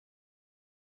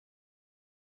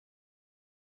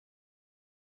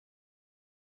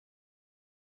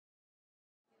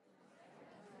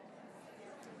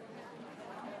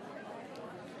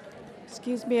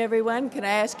Excuse me, everyone. Can I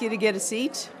ask you to get a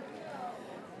seat?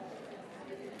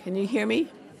 Can you hear me?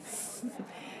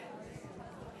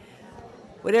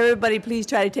 Would everybody please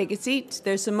try to take a seat?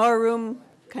 There's some more room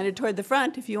kind of toward the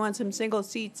front. If you want some single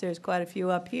seats, there's quite a few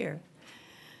up here.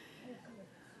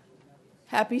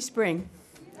 Happy spring.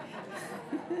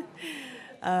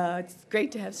 It's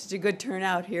great to have such a good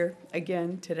turnout here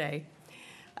again today.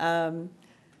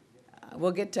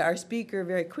 We'll get to our speaker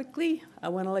very quickly. I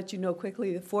want to let you know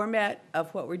quickly the format of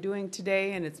what we're doing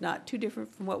today, and it's not too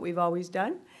different from what we've always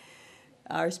done.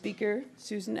 Our speaker,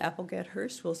 Susan Appleget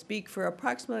Hurst, will speak for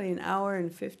approximately an hour and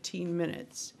 15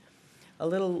 minutes, a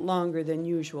little longer than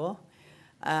usual.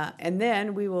 And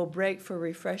then we will break for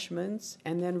refreshments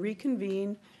and then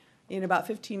reconvene in about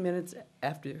 15 minutes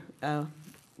after.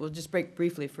 We'll just break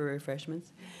briefly for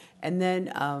refreshments, and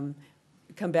then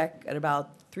come back at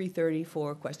about 3:30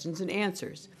 for questions and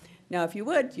answers. Now, if you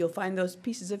would, you'll find those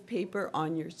pieces of paper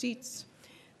on your seats.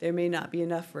 There may not be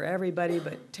enough for everybody,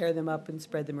 but tear them up and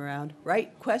spread them around.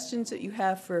 Write questions that you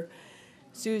have for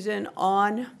Susan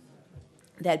on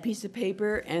that piece of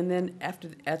paper, and then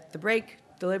at the break,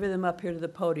 deliver them up here to the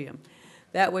podium.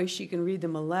 That way she can read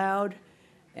them aloud,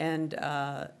 and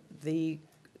the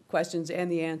questions and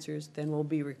the answers then will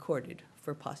be recorded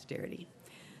for posterity.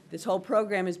 This whole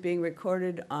program is being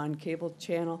recorded on cable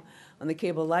channel, on the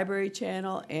cable library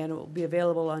channel, and it will be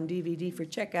available on DVD for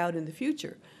checkout in the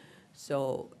future.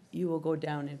 So you will go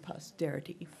down in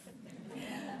posterity.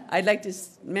 I'd like to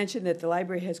mention that the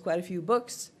library has quite a few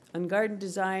books on garden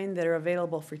design that are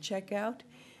available for checkout.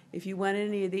 If you want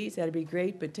any of these, that'd be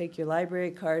great, but take your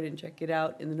library card and check it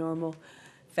out in the normal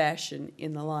fashion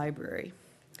in the library.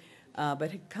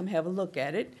 But come have a look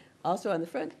at it. Also on the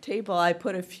front table, I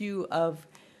put a few of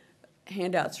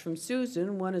handouts from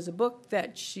Susan. One is a book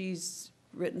that she's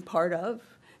written part of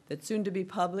that's soon to be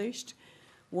published.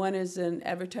 One is an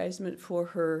advertisement for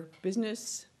her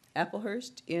business, Appleget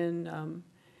Hurst, in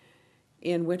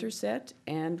Winterset.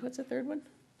 And what's the third one?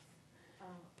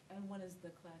 And one is the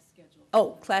class schedule.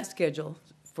 Oh, class schedule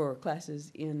for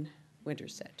classes in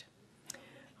Winterset.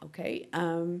 Okay.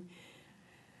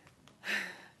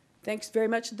 Thanks very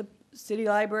much to the City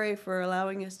Library for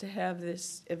allowing us to have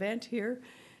this event here,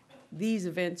 these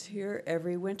events here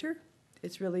every winter.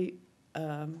 It's really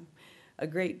a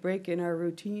great break in our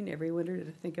routine every winter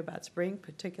to think about spring,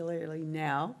 particularly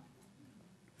now.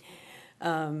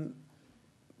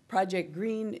 Project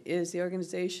Green is the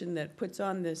organization that puts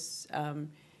on this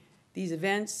these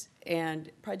events, and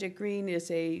Project Green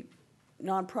is a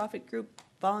nonprofit group,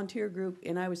 volunteer group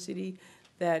in Iowa City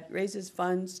that raises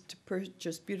funds to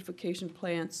purchase beautification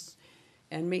plants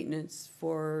and maintenance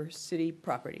for city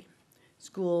property,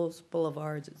 schools,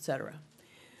 boulevards, etc.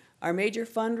 Our major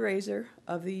fundraiser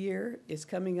of the year is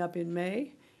coming up in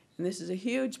May, and this is a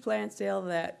huge plant sale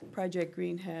that Project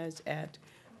Green has at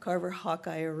Carver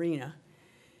Hawkeye Arena.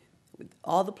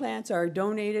 All the plants are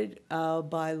donated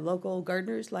by local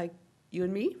gardeners like you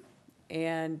and me,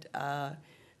 and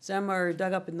some are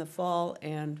dug up in the fall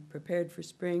and prepared for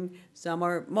spring.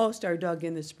 Most are dug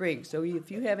in the spring. So if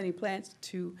you have any plants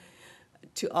to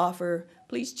offer,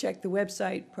 please check the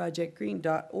website,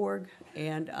 projectgreen.org,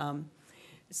 and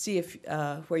see if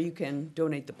where you can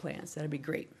donate the plants. That'd be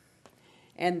great.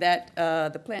 And that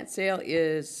the plant sale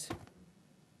is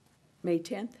May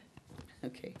 10th?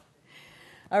 Okay.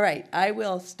 All right, I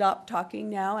will stop talking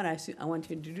now, and I want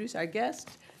to introduce our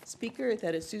guest speaker.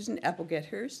 That is Susan Appleget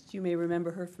Hurst. You may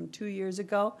remember her from 2 years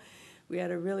ago. We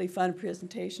had a really fun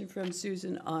presentation from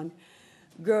Susan on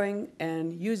growing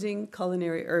and using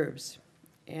culinary herbs.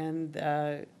 And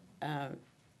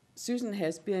Susan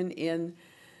has been in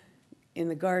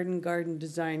the garden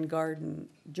design, garden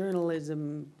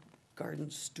journalism, garden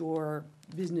store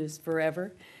business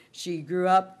forever. She grew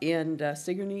up in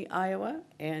Sigourney, Iowa,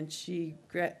 and she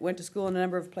went to school in a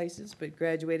number of places, but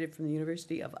graduated from the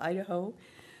University of Idaho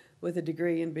with a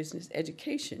degree in business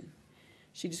education.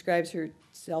 She describes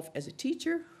herself as a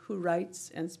teacher who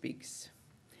writes and speaks.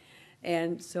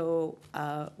 And so,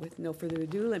 with no further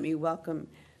ado, let me welcome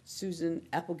Susan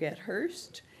Appleget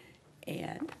Hurst.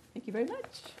 And thank you very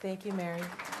much. Thank you, Mary.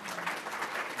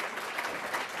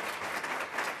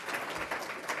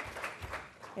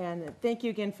 And thank you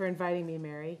again for inviting me,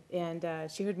 Mary.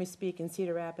 And she heard me speak in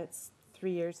Cedar Rapids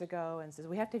 3 years ago and says,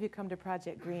 we have to have you come to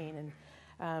Project Green.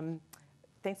 And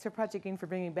thanks for Project Green for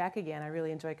bringing me back again. I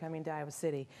really enjoy coming to Iowa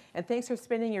City. And thanks for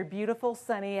spending your beautiful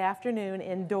sunny afternoon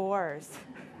indoors.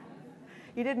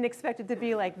 You didn't expect it to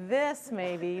be like this,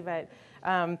 maybe, but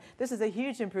this is a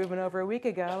huge improvement over a week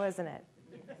ago, isn't it?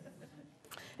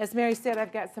 As Mary said,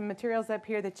 I've got some materials up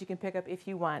here that you can pick up if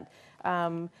you want.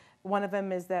 One of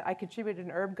them is that I contributed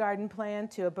an herb garden plan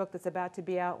to a book that's about to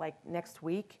be out like next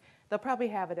week. They'll probably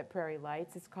have it at Prairie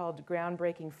Lights. It's called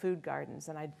Groundbreaking Food Gardens,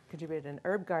 and I contributed an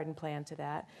herb garden plan to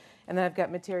that. And then I've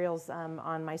got materials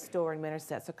on my store in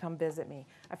Winterset, so come visit me.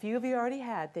 A few of you already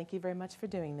had. Thank you very much for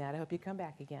doing that. I hope you come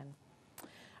back again.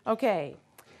 Okay,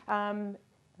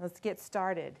 let's get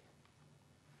started.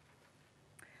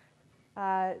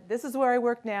 This is where I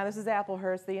work now. This is Appleget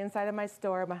Hurst, the inside of my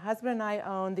store. My husband and I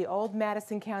own the old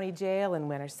Madison County Jail in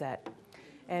Winterset.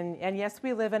 And yes,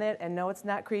 we live in it, and no, it's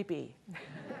not creepy.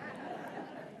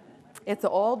 It's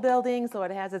an old building, so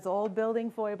it has its old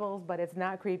building foibles, but it's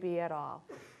not creepy at all.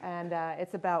 And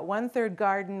it's about 1/3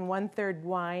 garden, 1/3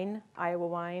 wine, Iowa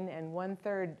wine, and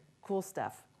 1/3 cool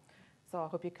stuff. So I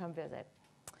hope you come visit.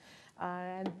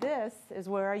 And this is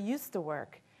where I used to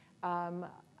work.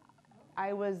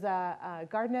 I was a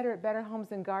garden editor at Better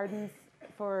Homes and Gardens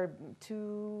for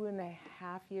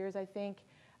 2.5 years, I think.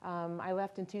 I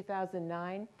left in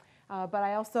 2009. But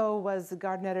I also was the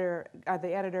garden editor,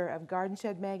 the editor of Garden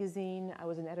Shed magazine. I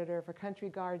was an editor for Country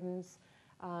Gardens.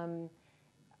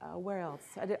 Where else?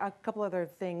 I did a couple other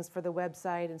things for the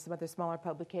website and some other smaller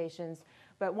publications.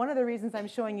 But one of the reasons I'm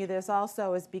showing you this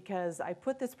also is because I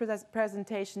put this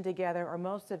presentation together, or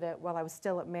most of it, while I was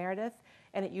still at Meredith,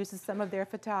 and it uses some of their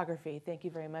photography. Thank you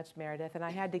very much, Meredith. And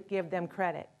I had to give them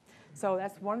credit. So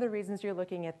that's one of the reasons you're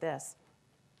looking at this.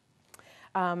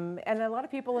 And a lot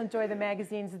of people enjoy the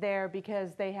magazines there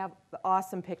because they have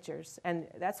awesome pictures. And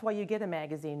that's why you get a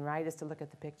magazine, right, is to look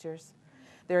at the pictures.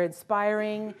 They're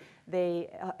inspiring.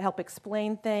 They help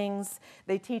explain things.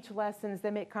 They teach lessons.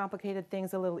 They make complicated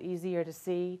things a little easier to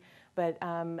see. But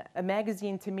a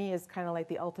magazine, to me, is kind of like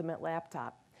the ultimate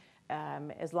laptop.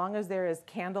 As long as there is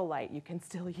candlelight, you can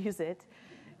still use it.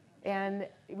 And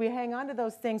we hang on to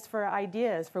those things for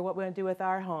ideas for what we want to do with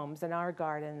our homes and our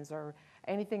gardens or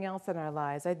anything else in our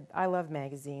lives. I love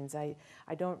magazines. I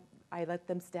let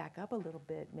them stack up a little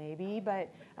bit maybe, but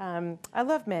I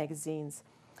love magazines.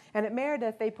 And at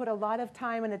Meredith, they put a lot of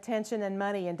time and attention and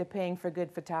money into paying for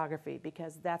good photography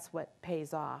because that's what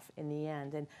pays off in the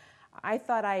end. And I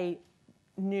thought I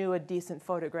knew a decent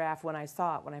photograph when I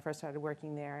saw it when I first started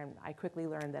working there, and I quickly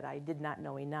learned that I did not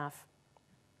know enough.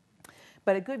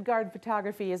 But a good garden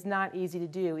photography is not easy to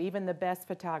do. Even the best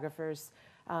photographers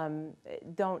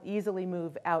don't easily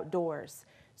move outdoors.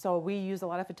 So we use a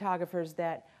lot of photographers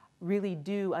that really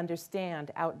do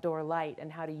understand outdoor light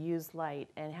and how to use light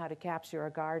and how to capture a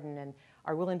garden and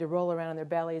are willing to roll around on their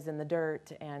bellies in the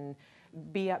dirt and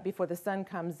be up before the sun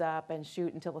comes up and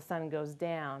shoot until the sun goes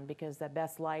down because the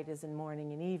best light is in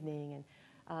morning and evening.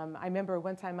 And I remember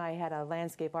one time I had a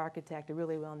landscape architect, a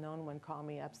really well-known one, call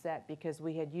me upset because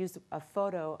we had used a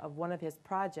photo of one of his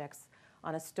projects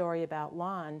on a story about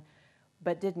lawn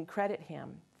but didn't credit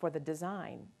him for the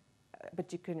design,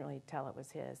 but you couldn't really tell it was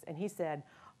his. And he said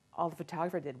all the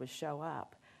photographer did was show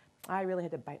up. I really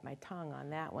had to bite my tongue on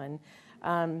that one.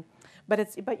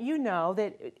 But you know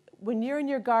that when you're in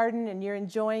your garden and you're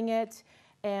enjoying it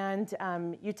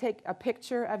and you take a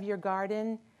picture of your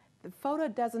garden, the photo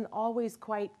doesn't always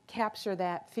quite capture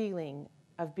that feeling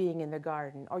of being in the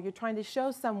garden. Or you're trying to show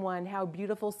someone how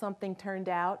beautiful something turned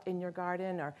out in your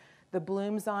garden or the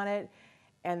blooms on it,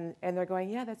 and they're going,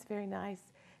 yeah, that's very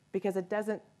nice, because it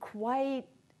doesn't quite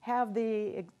have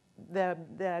the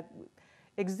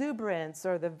exuberance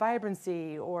or the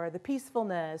vibrancy or the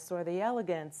peacefulness or the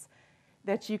elegance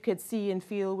that you could see and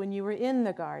feel when you were in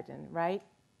the garden, right?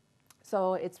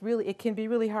 So it can be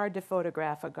really hard to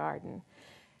photograph a garden.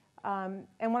 And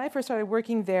when I first started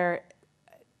working there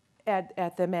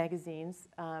at the magazines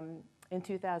in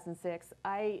 2006,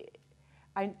 I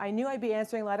knew I'd be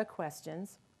answering a lot of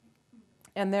questions.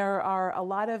 And there are a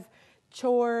lot of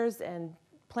chores and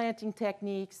planting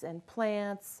techniques and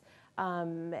plants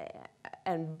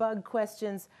and bug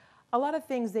questions, a lot of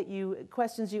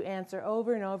questions you answer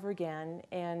over and over again,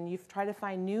 and you try to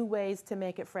find new ways to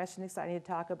make it fresh and exciting to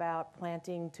talk about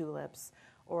planting tulips,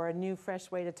 or a new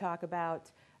fresh way to talk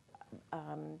about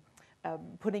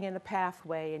putting in a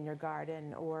pathway in your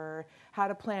garden, or how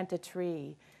to plant a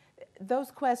tree.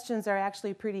 Those questions are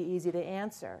actually pretty easy to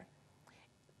answer.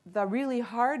 The really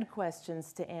hard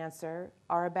questions to answer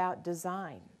are about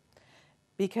design,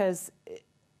 because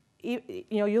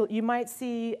you might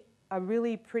see a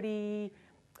really pretty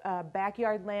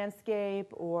backyard landscape,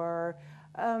 or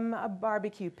a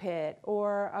barbecue pit,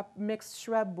 or a mixed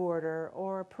shrub border,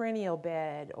 or a perennial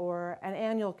bed, or an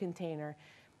annual container.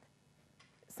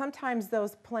 Sometimes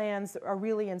those plans are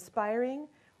really inspiring,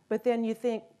 but then you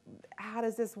think, how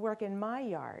does this work in my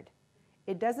yard?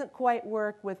 It doesn't quite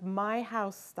work with my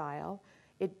house style.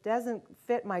 it doesn't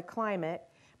fit my climate,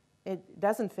 it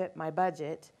doesn't fit my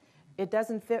budget, it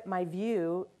doesn't fit my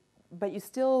view, but you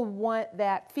still want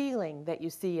that feeling that you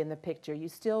see in the picture. You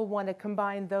still want to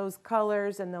combine those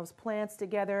colors and those plants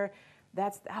together.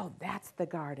 That's the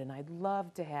garden I'd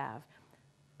love to have.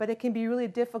 But it can be really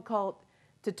difficult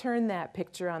to turn that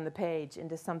picture on the page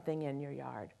into something in your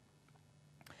yard.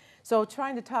 So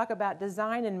trying to talk about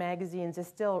design in magazines is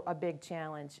still a big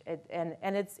challenge, and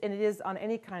it is on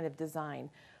any kind of design.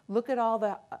 Look at all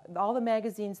the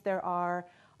magazines there are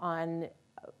on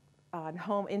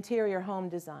interior home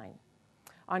design,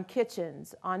 on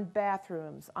kitchens, on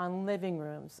bathrooms, on living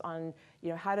rooms, on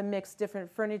how to mix different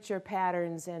furniture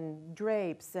patterns and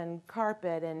drapes and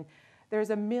carpet, and there's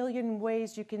a million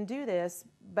ways you can do this,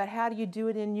 but how do you do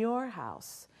it in your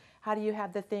house? How do you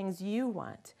have the things you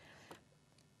want?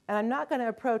 And I'm not going to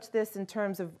approach this in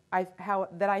terms of how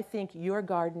I think your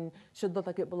garden should look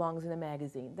like it belongs in a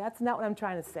magazine. That's not what I'm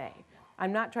trying to say.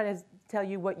 I'm not trying to tell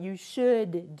you what you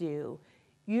should do.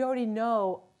 You already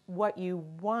know what you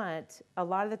want a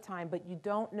lot of the time, but you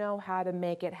don't know how to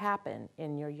make it happen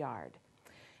in your yard.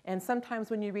 And sometimes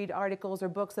when you read articles or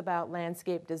books about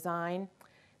landscape design,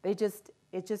 it's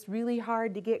just really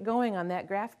hard to get going on that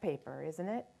graph paper, isn't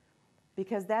it?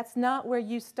 Because that's not where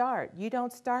you start. You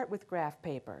don't start with graph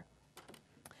paper.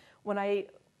 When I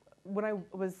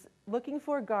was looking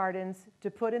for gardens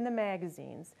to put in the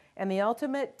magazines, and the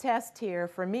ultimate test here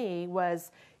for me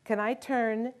was, can I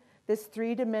turn this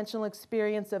three-dimensional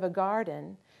experience of a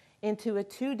garden into a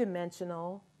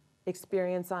two-dimensional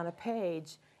experience on a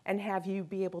page and have you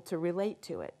be able to relate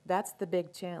to it? That's the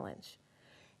big challenge.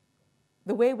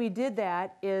 The way we did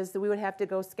that is that we would have to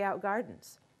go scout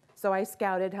gardens. So I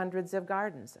scouted hundreds of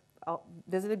gardens,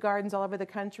 visited gardens all over the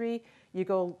country.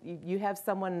 You have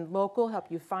someone local help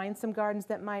you find some gardens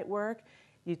that might work.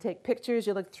 You take pictures,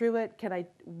 you look through it.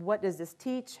 What does this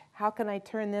teach? How can I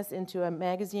turn this into a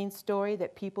magazine story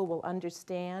that people will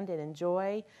understand and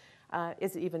enjoy?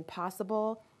 Is it even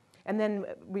possible? And then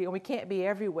we can't be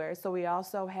everywhere, so we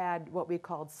also had what we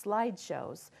called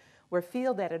slideshows, where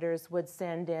field editors would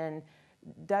send in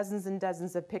dozens and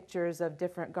dozens of pictures of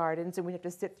different gardens, and we'd have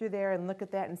to sit through there and look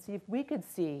at that and see if we could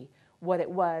see what it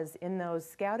was in those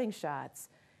scouting shots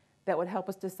that would help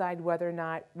us decide whether or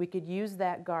not we could use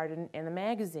that garden in the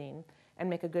magazine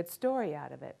and make a good story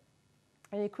out of it.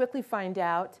 And you quickly find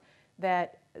out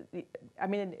that,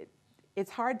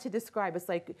 it's hard to describe. It's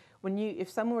like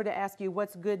if someone were to ask you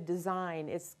what's good design,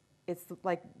 it's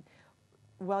like,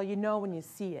 well, when you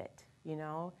see it,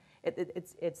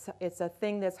 It's a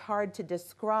thing that's hard to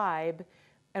describe,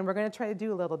 and we're going to try to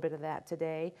do a little bit of that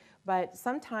today. But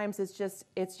sometimes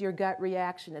it's your gut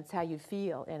reaction. It's how you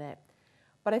feel in it.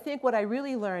 But I think what I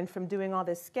really learned from doing all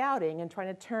this scouting and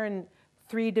trying to turn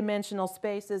three-dimensional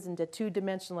spaces into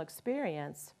two-dimensional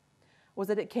experience was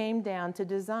that it came down to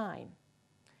design.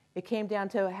 It came down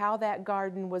to how that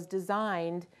garden was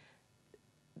designed,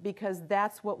 because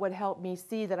that's what would help me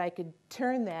see that I could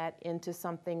turn that into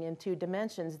something in two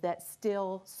dimensions that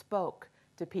still spoke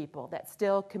to people, that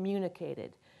still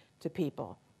communicated to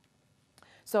people.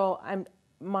 So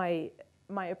my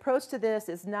approach to this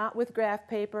is not with graph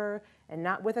paper and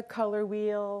not with a color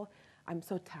wheel. I'm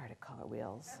so tired of color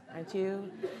wheels, aren't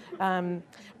you?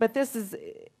 But this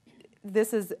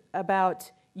is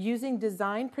about using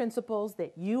design principles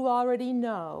that you already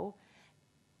know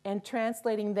and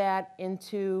translating that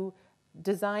into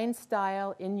design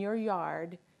style in your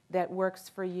yard that works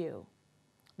for you.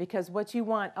 Because what you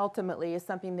want ultimately is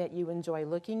something that you enjoy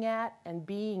looking at and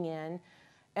being in.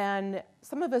 And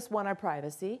some of us want our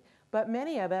privacy, but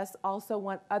many of us also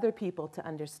want other people to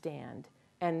understand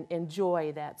and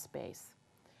enjoy that space.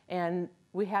 And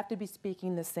we have to be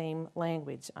speaking the same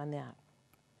language on that.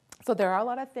 So there are a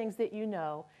lot of things that you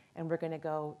know, and we're going to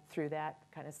go through that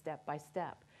kind of step by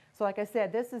step. So like I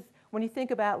said, this is, when you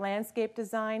think about landscape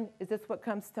design, is this what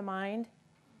comes to mind?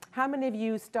 How many of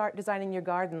you start designing your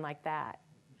garden like that?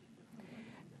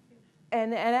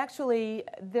 And actually,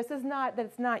 this is not that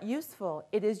it's not useful.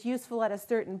 It is useful at a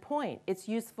certain point. It's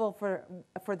useful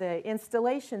for the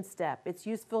installation step. It's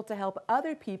useful to help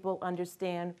other people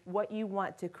understand what you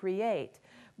want to create.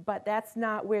 But that's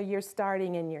not where you're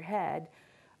starting in your head.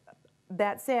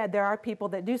 That said, there are people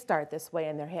that do start this way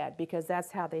in their head because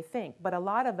that's how they think. But a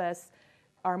lot of us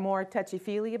are more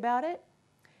touchy-feely about it,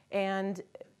 and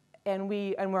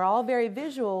we're all very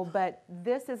visual, but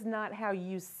this is not how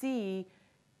you see,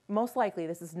 most likely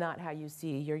this is not how you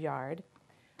see your yard.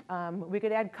 We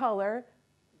could add color,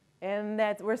 and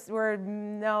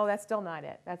no, that's still not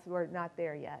it. We're not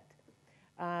there yet.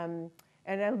 And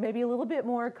then maybe a little bit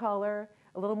more color,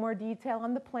 a little more detail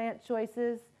on the plant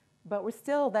choices, but we're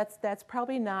still, that's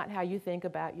probably not how you think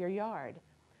about your yard.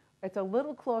 It's a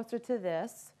little closer to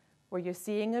this, where you're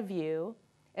seeing a view,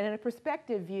 and in a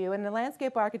perspective view, and the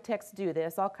landscape architects do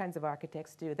this, all kinds of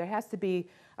architects do, there has to be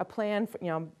a plan, for,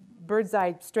 bird's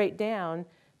eye straight down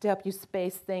to help you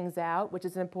space things out, which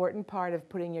is an important part of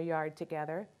putting your yard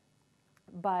together.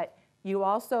 But you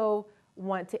also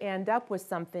want to end up with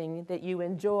something that you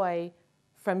enjoy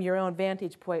from your own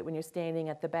vantage point when you're standing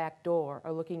at the back door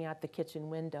or looking out the kitchen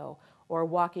window or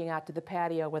walking out to the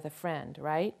patio with a friend,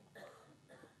 right?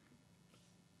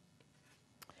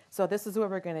 So this is where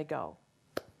we're going to go.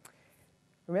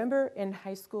 Remember in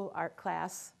high school art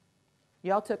class?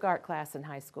 You all took art class in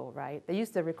high school, right? They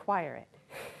used to require it.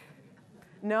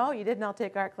 No, you didn't all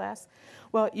take art class?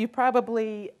 Well, you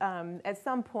probably, at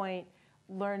some point,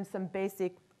 learned some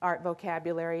basic art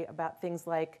vocabulary about things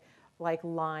like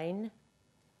line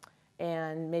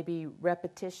and maybe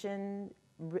repetition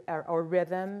or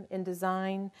rhythm in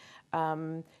design,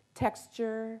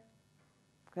 texture.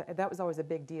 That was always a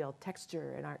big deal,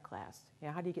 texture in art class.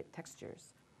 How do you get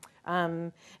textures?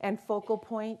 And focal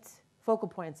point. Focal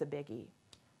point's a biggie.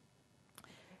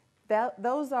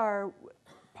 Those are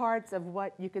parts of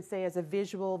what you could say is a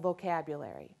visual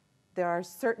vocabulary. There are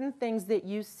certain things that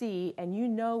you see and you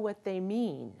know what they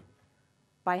mean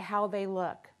by how they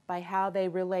look, by how they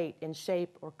relate in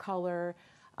shape or color,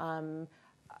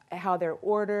 how they're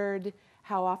ordered,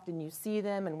 how often you see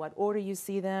them, and what order you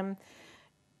see them.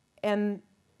 And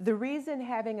the reason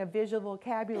having a visual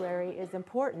vocabulary is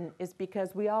important is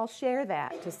because we all share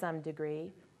that to some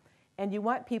degree, and you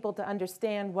want people to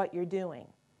understand what you're doing.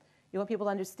 You want people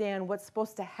to understand what's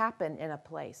supposed to happen in a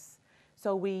place.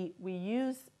 So we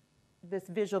use this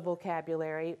visual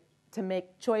vocabulary to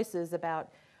make choices about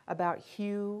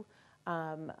hue,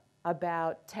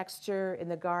 about texture in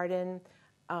the garden,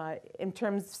 in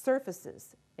terms of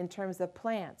surfaces, in terms of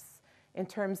plants, in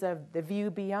terms of the view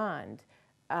beyond,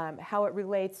 how it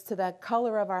relates to the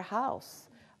color of our house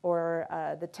or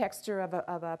the texture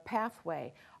of a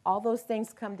pathway. All those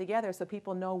things come together so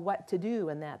people know what to do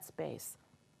in that space.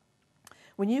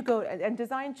 When you go, and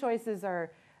design choices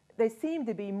they seem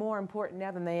to be more important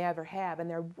now than they ever have, and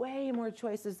there are way more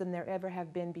choices than there ever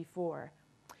have been before.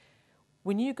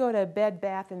 When you go to Bed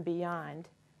Bath & Beyond,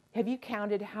 have you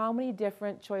counted how many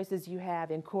different choices you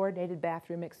have in coordinated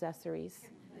bathroom accessories?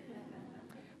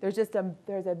 There's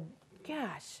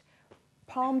gosh,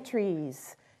 palm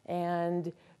trees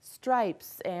and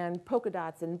stripes and polka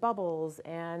dots and bubbles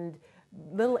and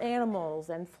little animals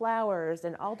and flowers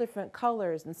and all different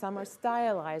colors, and some are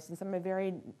stylized and some are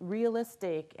very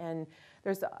realistic, and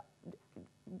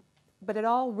but it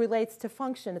all relates to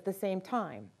function at the same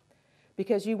time,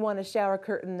 because you want a shower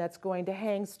curtain that's going to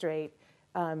hang straight,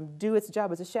 do its job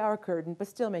as a shower curtain, but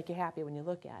still make you happy when you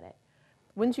look at it.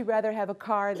 Wouldn't you rather have a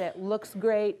car that looks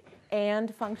great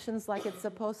and functions like it's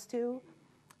supposed to?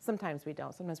 Sometimes we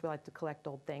don't. Sometimes we like to collect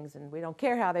old things and we don't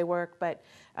care how they work, but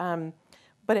form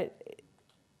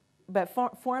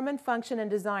and function and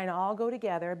design all go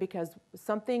together because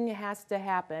something has to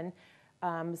happen.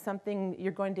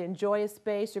 You're going to enjoy a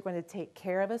space, you're going to take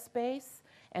care of a space,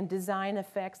 and design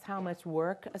affects how much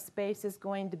work a space is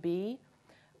going to be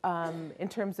in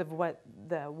terms of what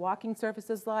the walking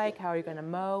surface is like, how you're going to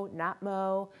mow, not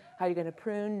mow, how you're going to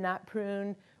prune, not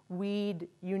prune, weed,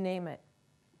 you name it.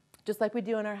 Just like we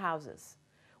do in our houses.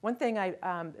 One thing I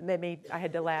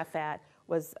had to laugh at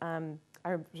was I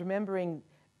was remembering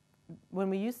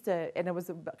when we used to, and it was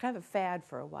kind of a fad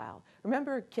for a while.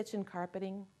 Remember kitchen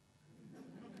carpeting?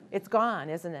 It's gone,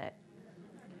 isn't it?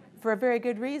 For a very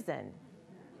good reason.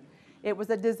 It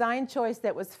was a design choice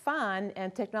that was fun,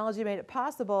 and technology made it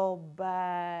possible,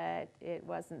 but it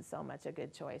wasn't so much a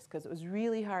good choice because it was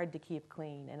really hard to keep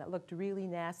clean, and it looked really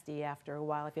nasty after a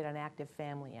while if you had an active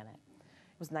family in it.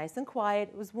 It was nice and quiet,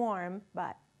 it was warm,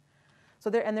 but.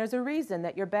 There's a reason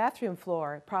that your bathroom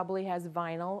floor probably has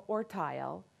vinyl or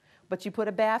tile, but you put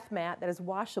a bath mat that is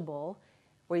washable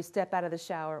where you step out of the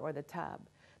shower or the tub.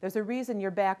 There's a reason your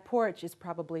back porch is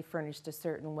probably furnished a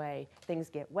certain way.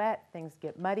 Things get wet, things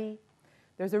get muddy.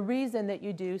 There's a reason that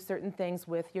you do certain things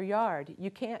with your yard. You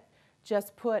can't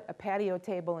just put a patio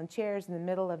table and chairs in the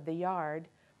middle of the yard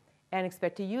and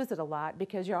expect to use it a lot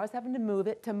because you're always having to move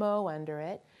it to mow under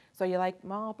it. So you're like,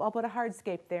 well, I'll put a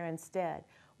hardscape there instead.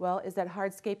 Well, is that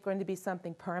hardscape going to be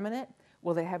something permanent?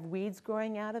 Will they have weeds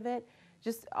growing out of it?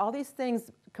 Just all these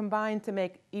things combine to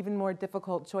make even more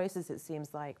difficult choices, it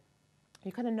seems like.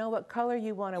 You kind of know what color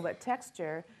you want or what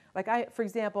texture. Like for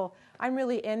example, I'm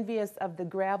really envious of the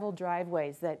gravel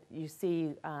driveways that you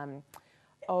see,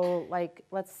 like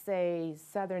let's say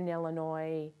Southern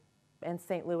Illinois and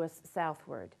St. Louis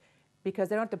southward. because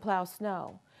they don't have to plow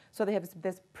snow. So they have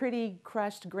this pretty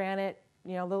crushed granite,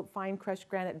 little fine crushed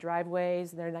granite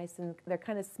driveways. They're nice and they're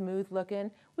kind of smooth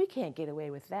looking. We can't get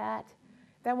away with that.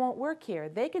 That won't work here.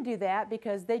 They can do that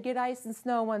because they get ice and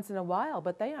snow once in a while,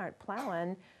 but they aren't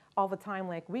plowing all the time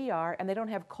like we are, and they don't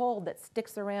have cold that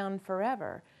sticks around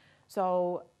forever.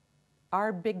 So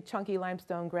our big chunky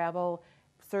limestone gravel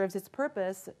serves its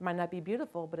purpose. It might not be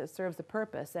beautiful, but it serves a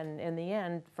purpose, and in the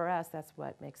end, for us, that's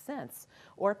what makes sense.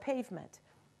 Or pavement.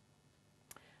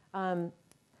 So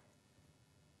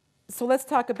let's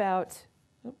talk about,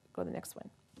 go to the next one.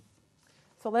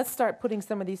 So let's start putting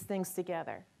some of these things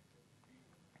together.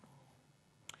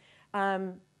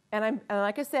 And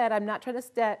like I said, I'm not trying to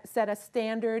set a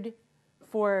standard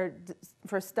for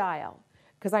style,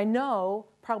 because I know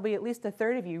probably at least a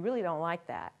third of you really don't like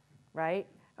that, right?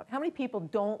 How many people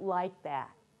don't like that?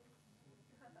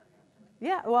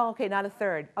 Yeah, well, okay, not a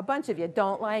third. A bunch of you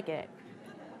don't like it,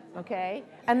 okay?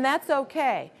 And that's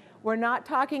okay. We're not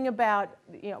talking about,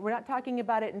 we're not talking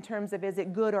about it in terms of is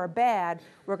it good or bad.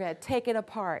 We're going to take it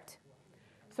apart.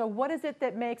 So what is it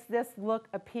that makes this look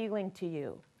appealing to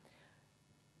you?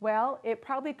 Well, it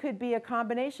probably could be a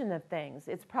combination of things.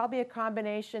 It's probably a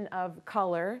combination of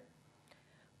color,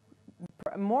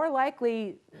 more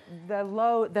likely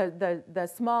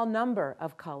the small number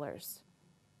of colors.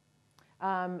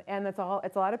 And it's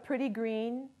a lot of pretty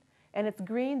green, and it's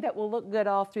green that will look good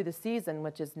all through the season,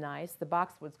 which is nice. The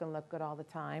boxwood's going to look good all the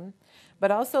time.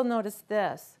 But also notice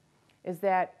this, is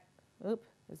that,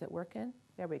 is it working?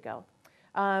 There we go.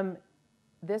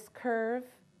 This curve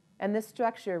and this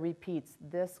structure repeats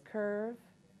this curve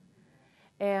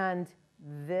and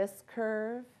this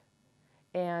curve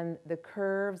and the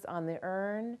curves on the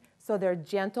urn. So they're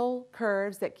gentle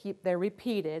curves that they're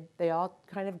repeated. They all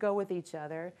kind of go with each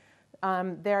other.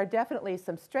 There are definitely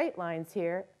some straight lines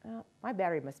here. Oh, my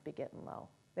battery must be getting low.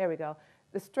 There we go.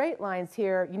 The straight lines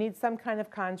here, you need some kind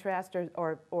of contrast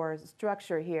or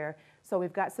structure here. So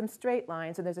we've got some straight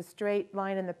lines, and there's a straight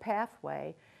line in the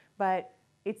pathway. But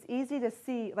it's easy to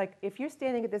see, like if you're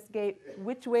standing at this gate,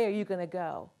 which way are you going to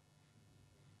go?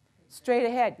 Straight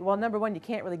ahead. Well, number one, you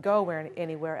can't really go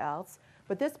anywhere else.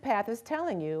 But this path is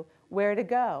telling you where to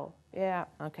go. Yeah,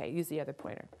 okay, use the other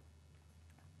pointer.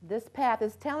 This path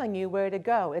is telling you where to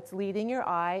go. It's leading your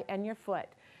eye and your foot.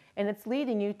 And it's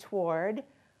leading you toward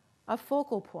a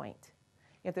focal point.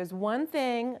 If there's one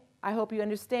thing I hope you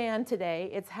understand today,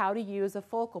 it's how to use a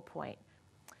focal point.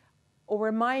 Or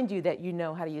remind you that you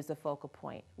know how to use a focal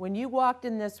point. When you walked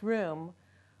in this room,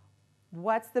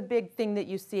 what's the big thing that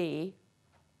you see?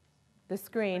 The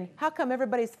screen. How come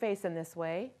everybody's facing this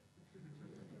way?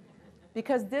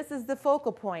 Because this is the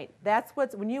focal point. That's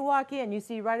when you walk in, you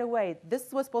see right away, this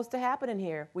is what's supposed to happen in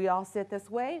here. We all sit this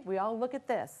way. We all look at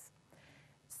this.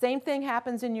 Same thing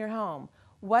happens in your home.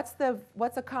 What's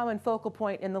a common focal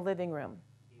point in the living room?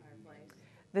 Fireplace.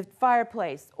 The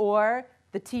fireplace, or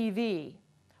the TV.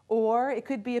 Or it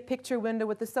could be a picture window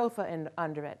with the sofa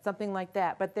under it, something like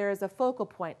that. But there is a focal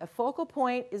point. A focal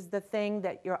point is the thing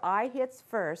that your eye hits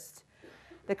first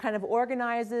that kind of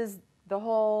organizes the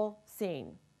whole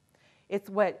scene.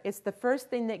 It's the first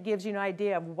thing that gives you an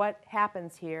idea of what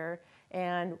happens here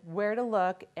and where to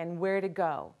look and where to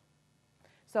go.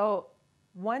 So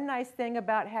one nice thing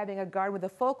about having a garden with a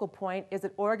focal point is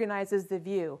it organizes the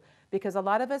view. Because a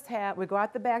lot of us we go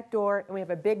out the back door and we have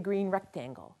a big green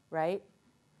rectangle, right?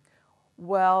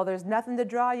 Well, there's nothing to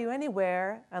draw you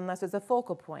anywhere unless there's a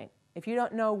focal point. If you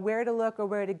don't know where to look or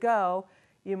where to go,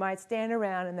 you might stand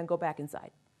around and then go back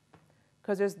inside.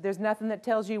 Because there's nothing that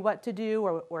tells you what to do,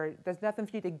 or there's nothing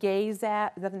for you to gaze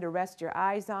at, nothing to rest your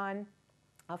eyes on.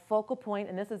 A focal point,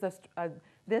 and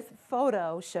this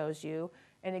photo shows you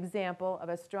an example of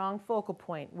a strong focal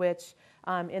point, which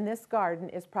in this garden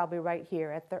is probably right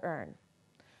here at the urn.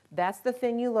 That's the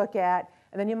thing you look at,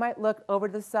 and then you might look over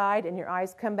to the side and your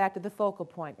eyes come back to the focal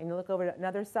point. And you look over to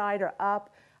another side or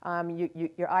up,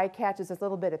 your eye catches this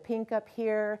little bit of pink up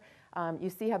here. You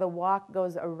see how the walk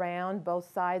goes around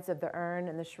both sides of the urn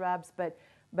and the shrubs,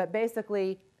 but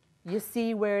basically you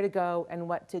see where to go and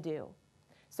what to do.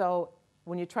 So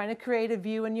when you're trying to create a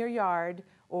view in your yard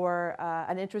or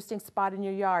an interesting spot in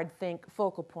your yard, think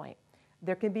focal point.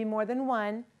 There can be more than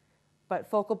one, but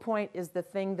focal point is the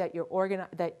thing that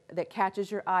that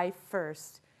catches your eye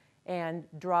first and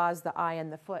draws the eye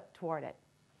and the foot toward it.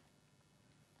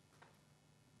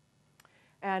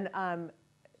 And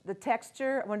the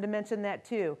texture, I wanted to mention that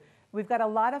too. We've got a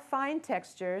lot of fine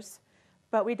textures,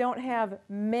 but we don't have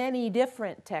many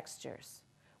different textures.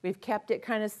 We've kept it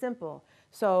kind of simple.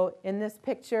 So in this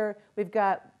picture, we've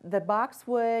got the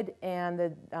boxwood and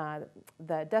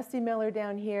the Dusty Miller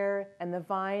down here and the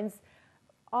vines.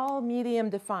 all medium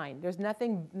defined. There's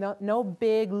nothing, no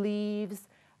big leaves.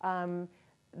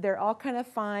 They're all kind of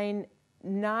fine,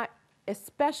 not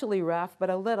especially rough, but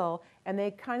a little, and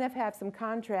they kind of have some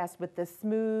contrast with the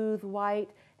smooth white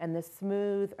and the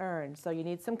smooth urn. So you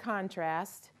need some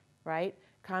contrast, right?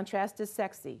 Contrast is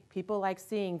sexy. People like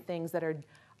seeing things that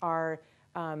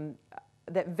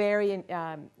that vary,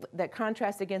 that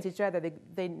contrast against each other.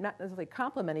 They not necessarily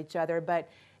complement each other, but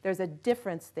there's a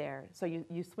difference there. So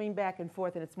you swing back and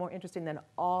forth, and it's more interesting than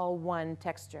all one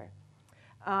texture.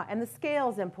 And the scale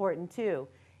is important too.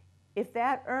 If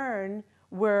that urn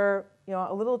were,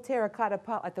 a little terracotta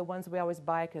pot like the ones we always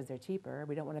buy because they're cheaper,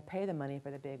 we don't want to pay the money for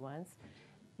the big ones,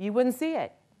 you wouldn't see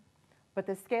it. But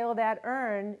the scale of that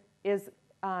urn is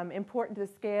important to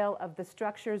the scale of the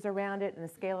structures around it and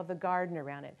the scale of the garden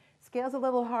around it. Scale's a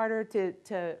little harder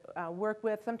to work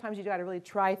with. Sometimes you got to really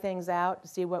try things out to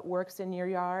see what works in your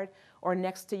yard or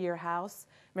next to your house.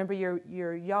 Remember,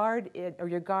 your yard or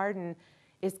your garden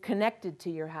is connected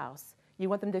to your house. You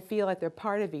want them to feel like they're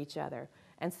part of each other,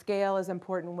 and scale is an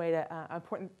important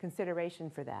important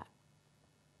consideration for that.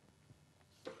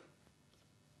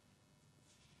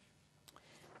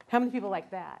 How many people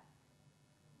like that?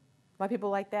 A lot of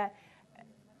people like that.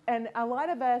 And a lot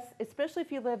of us, especially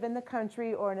if you live in the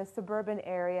country or in a suburban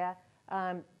area,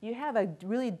 you have a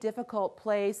really difficult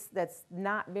place that's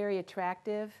not very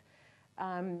attractive.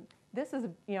 This is,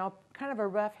 kind of a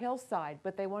rough hillside,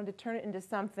 but they wanted to turn it into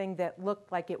something that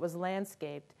looked like it was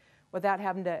landscaped without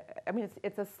having to,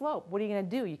 it's a slope. What are you going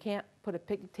to do? You can't put a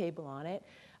picnic table on it.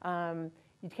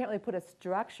 You can't really put a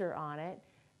structure on it.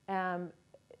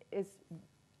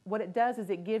 What it does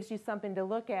is it gives you something to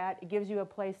look at, it gives you a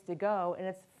place to go, and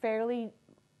it's fairly,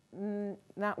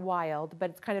 not wild,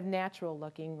 but it's kind of natural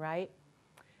looking, right?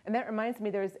 And that reminds me,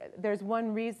 there's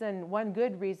one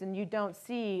good reason you don't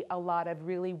see a lot of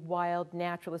really wild,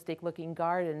 naturalistic looking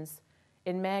gardens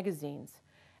in magazines.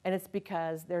 And it's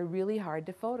because they're really hard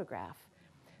to photograph.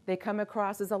 They come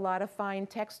across as a lot of fine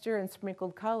texture and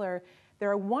sprinkled color.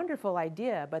 They're a wonderful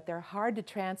idea, but they're hard to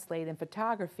translate in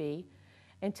photography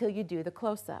until you do the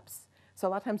close-ups. So a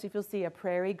lot of times if you'll see a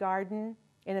prairie garden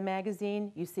in a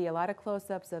magazine, you see a lot of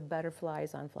close-ups of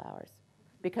butterflies on flowers,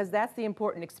 because that's the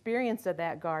important experience of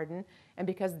that garden, and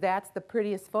because that's the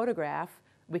prettiest photograph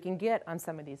we can get on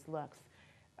some of these looks.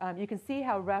 You can see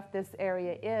how rough this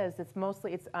area is.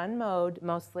 It's unmowed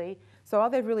mostly, so all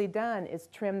they've really done is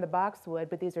trim the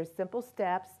boxwood, but these are simple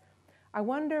steps. I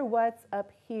wonder what's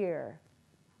up here.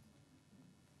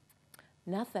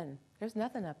 Nothing. There's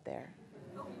nothing up there.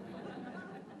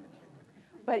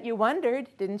 But you wondered,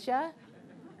 didn't you?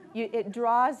 It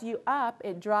draws you up,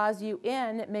 it draws you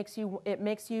in, it makes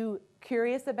you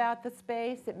curious about the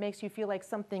space, it makes you feel like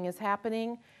something is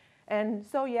happening. And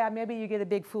so yeah, maybe you get a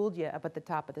big fooled you up at the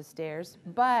top of the stairs,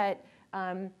 but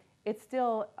it's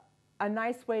still a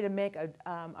nice way to make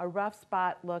a rough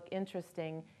spot look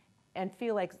interesting and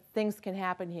feel like things can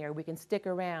happen here. We can stick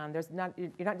around.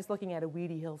 You're not just looking at a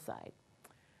weedy hillside.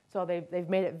 So they've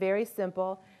made it very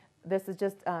simple. This is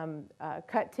just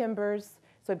cut timbers.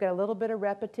 So I've got a little bit of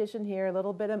repetition here, a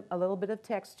little bit of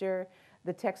texture,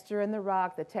 the texture in the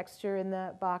rock, the texture in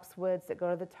the boxwoods that go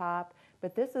to the top.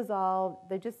 But this is all,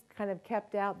 they just kind of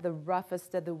kept out the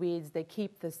roughest of the weeds. They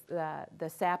keep the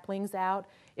saplings out.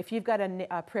 If you've got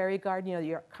a prairie garden,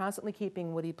 you're constantly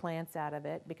keeping woody plants out of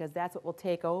it, because that's what will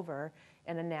take over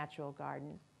in a natural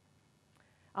garden.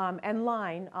 And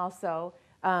line also.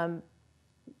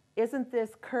 Isn't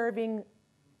this curving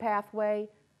pathway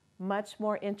much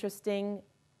more interesting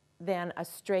than a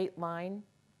straight line?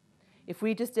 If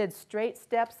we just did straight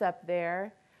steps up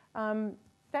there,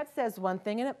 that says one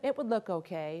thing, and it would look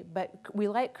okay, but we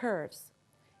like curves.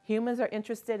 Humans are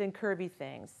interested in curvy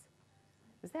things.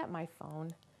 Is that my phone?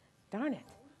 Darn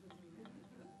it.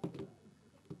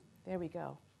 There we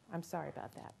go. I'm sorry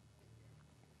about that.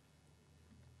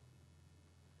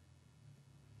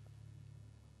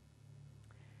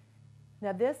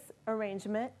 Now this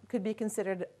arrangement could be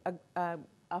considered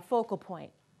a focal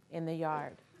point in the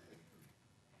yard.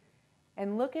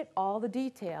 And look at all the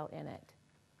detail in it.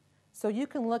 So you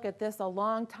can look at this a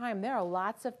long time. There are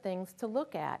lots of things to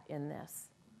look at in this.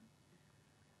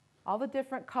 All the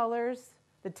different colors,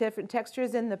 the different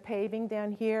textures in the paving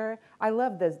down here. I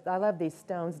love this. I love these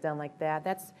stones done like that.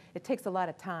 It takes a lot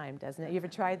of time, doesn't it? You ever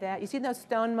tried that? You see those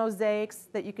stone mosaics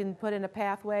that you can put in a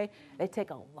pathway? They take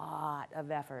a lot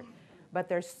of effort, but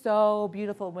they're so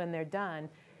beautiful when they're done.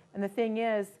 And the thing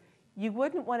is, you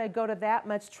wouldn't want to go to that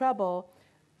much trouble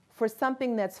for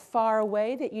something that's far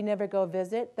away that you never go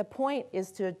visit. The point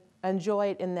is to enjoy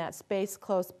it in that space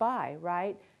close by,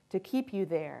 right? To keep you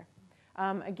there.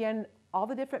 Again, all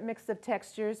the different mix of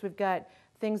textures. We've got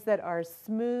things that are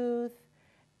smooth,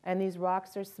 and these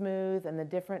rocks are smooth, and the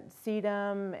different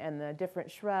sedum and the different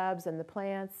shrubs and the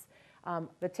plants.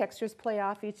 The textures play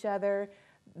off each other.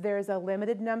 There's a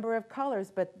limited number of colors,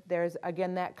 but there's,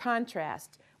 again, that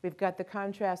contrast. We've got the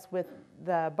contrast with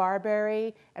the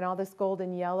barberry and all this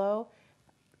golden yellow.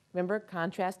 Remember,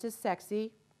 contrast is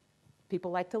sexy.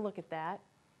 People like to look at that.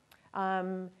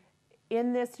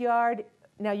 In this yard,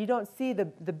 now you don't see the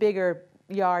bigger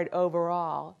yard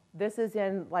overall. This is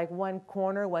in like one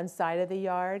corner, one side of the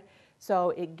yard. So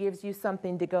it gives you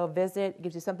something to go visit. It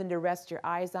gives you something to rest your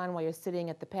eyes on while you're sitting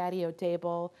at the patio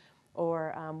table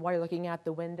or while you're looking out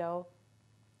the window.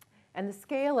 And the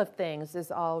scale of things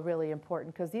is all really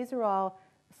important because these are all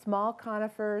small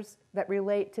conifers that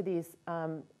relate to these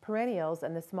perennials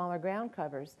and the smaller ground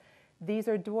covers. These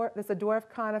are this is a dwarf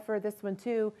conifer, this one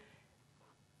too.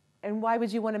 And why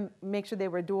would you want to make sure they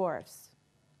were dwarfs?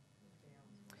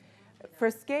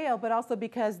 For scale, but also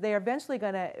because they're eventually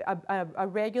going to, a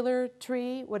regular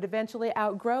tree would eventually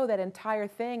outgrow that entire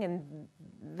thing, and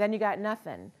then you got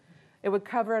nothing. It would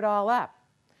cover it all up.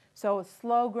 So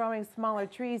slow-growing, smaller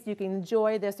trees, you can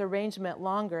enjoy this arrangement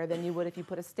longer than you would if you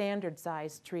put a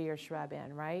standard-sized tree or shrub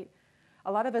in, right?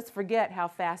 A lot of us forget how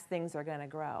fast things are going to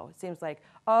grow. It seems like,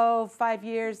 oh, 5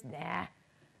 years, nah.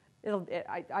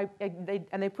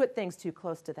 And they put things too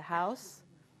close to the house.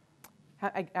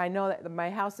 I know that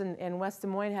my house in West Des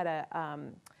Moines had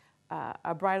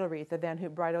a bridal wreath, a Van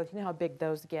Hoop bridal. You know how big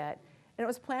those get. And it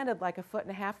was planted like 1.5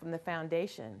 feet from the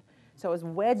foundation. So it was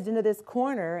wedged into this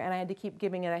corner, and I had to keep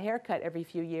giving it a haircut every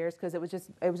few years because it was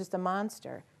just a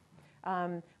monster.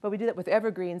 But we do that with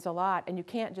evergreens a lot, and you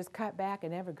can't just cut back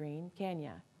an evergreen, can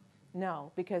you?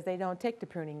 No, because they don't take to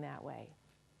pruning that way.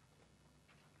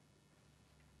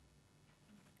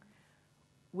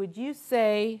 Would you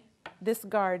say this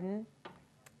garden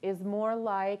is more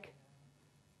like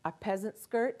a peasant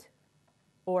skirt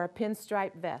or a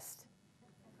pinstripe vest?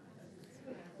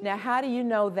 Now, how do you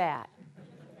know that?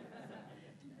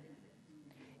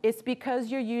 It's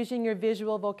because you're using your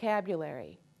visual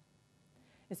vocabulary.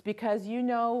 It's because you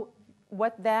know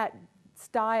what that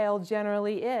style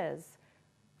generally is.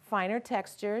 Finer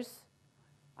textures,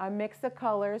 a mix of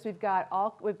colors. We've got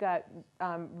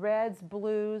reds,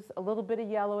 blues, a little bit of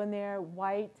yellow in there,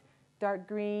 white, dark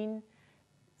green.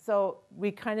 So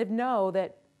we kind of know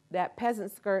that that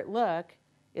peasant skirt look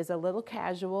is a little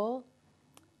casual,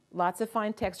 lots of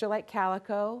fine texture like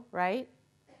calico, right?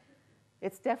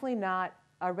 It's definitely not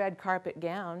a red carpet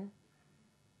gown,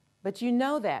 but you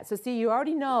know that. So see, you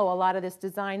already know a lot of this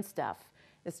design stuff.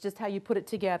 It's just how you put it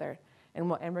together, and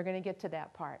we're going to get to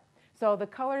that part. So the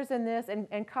colors in this,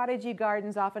 and cottagey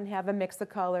gardens often have a mix of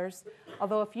colors.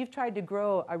 Although if you've tried to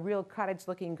grow a real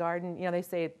cottage-looking garden, you know, they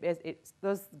say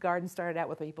those gardens started out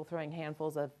with people throwing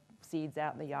handfuls of seeds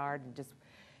out in the yard, and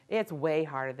it's way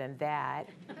harder than that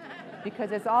because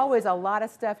there's always a lot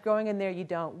of stuff growing in there you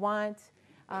don't want.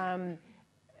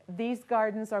 These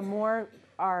gardens are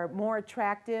more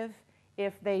attractive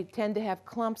if they tend to have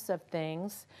clumps of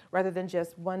things rather than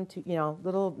just one, two,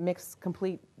 little mix,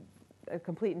 complete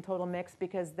and total mix,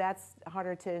 because that's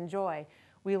harder to enjoy.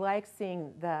 We like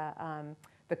seeing the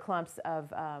clumps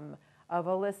of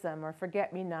alyssum or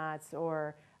forget-me-nots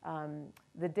or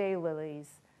the daylilies.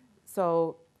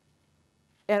 So,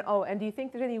 and do you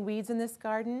think there's any weeds in this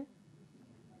garden?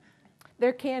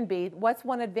 There can be. What's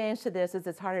one advantage to this is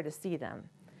it's harder to see them,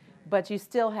 but you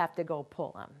still have to go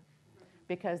pull them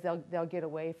because they'll get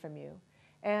away from you.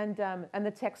 And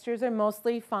the textures are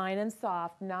mostly fine and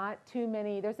soft, not too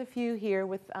many. There's a few here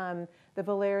with the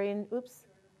valerian. Oops,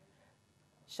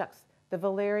 shucks. The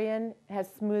valerian has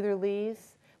smoother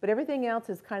leaves, but everything else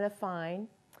is kind of fine.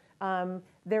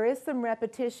 There is some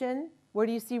repetition. Where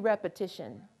do you see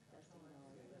repetition?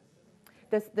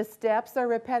 The steps are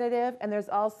repetitive, and there's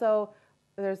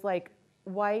like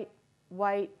white,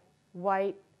 white,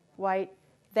 white, white.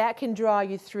 That can draw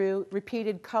you through.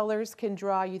 Repeated colors can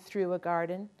draw you through a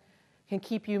garden, can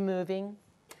keep you moving,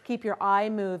 keep your eye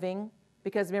moving.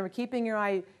 Because remember, keeping your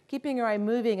eye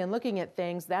moving and looking at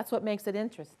things, that's what makes it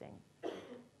interesting.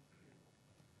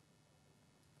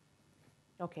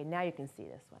 Okay, now you can see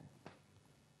this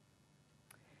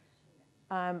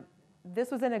one.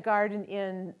 This was in a garden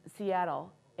in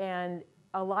Seattle, and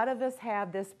a lot of us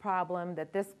have this problem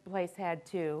that this place had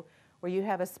too, where you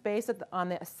have a space on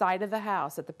the side of the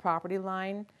house, at the property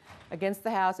line, against the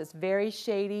house. It's very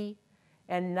shady,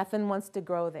 and nothing wants to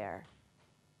grow there,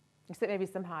 except maybe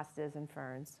some hostas and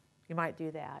ferns. You might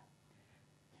do that.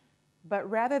 But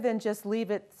rather than just leave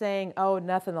it saying, oh,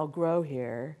 nothing will grow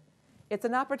here, it's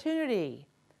an opportunity.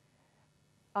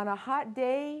 On a hot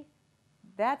day,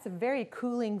 That's a very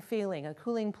cooling feeling, a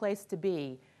cooling place to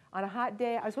be. On a hot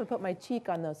day, I just want to put my cheek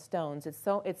on those stones. It's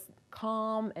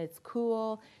calm, it's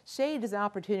cool. Shade is an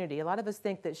opportunity. A lot of us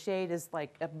think that shade is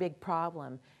like a big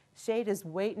problem. Shade is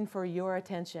waiting for your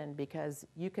attention because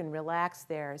you can relax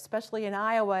there, especially in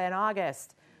Iowa in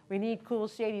August. We need cool,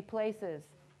 shady places.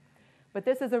 But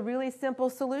this is a really simple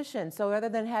solution. So rather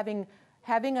than having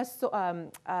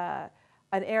an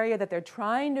area that they're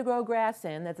trying to grow grass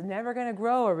in that's never going to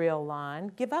grow a real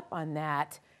lawn, give up on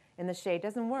that in the shade. It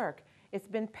doesn't work. It's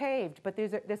been paved, but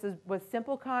this is with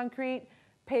simple concrete,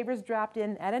 pavers dropped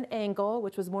in at an angle,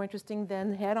 which was more interesting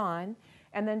than head-on,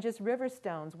 and then just river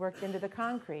stones worked into the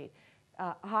concrete.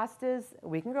 Hostas,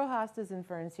 we can grow hostas and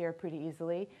ferns here pretty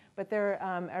easily, but they're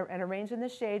and arranged in the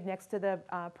shade next to the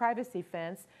privacy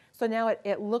fence. So now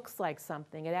it looks like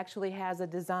something. It actually has a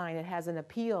design. It has an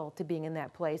appeal to being in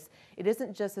that place. It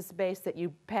isn't just a space that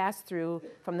you pass through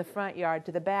from the front yard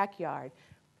to the backyard.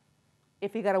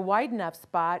 If you got a wide enough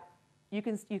spot, you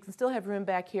can still have room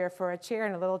back here for a chair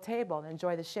and a little table and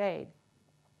enjoy the shade.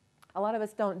 A lot of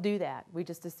us don't do that. We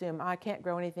just assume, oh, I can't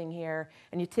grow anything here,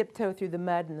 and you tiptoe through the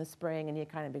mud in the spring and you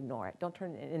kind of ignore it. Don't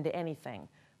turn it into anything,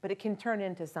 but it can turn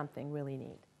into something really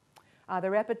neat. The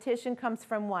repetition comes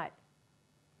from what?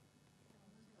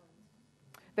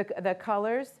 The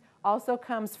colors also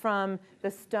comes from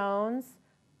the stones.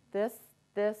 There's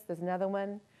another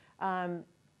one.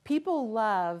 People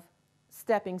love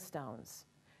stepping stones.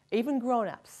 Even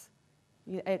grown-ups,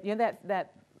 you know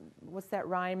that what's that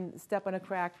rhyme? Step on a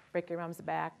crack, break your mom's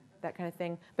back, that kind of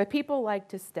thing. But people like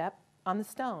to step on the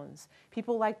stones.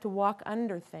 People like to walk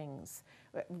under things.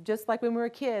 Just like when we were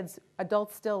kids,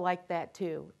 adults still like that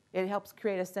too. It helps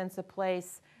create a sense of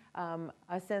place,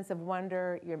 a sense of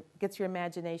wonder, gets your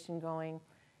imagination going.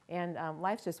 And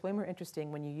life's just way more interesting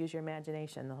when you use your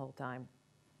imagination the whole time.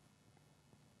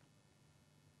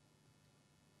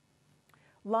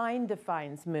 Line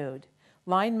defines mood.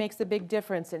 Line makes a big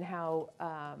difference in how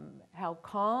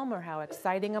calm or how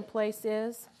exciting a place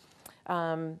is.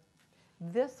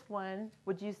 This one,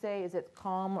 would you say, is it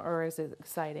calm or is it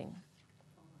exciting?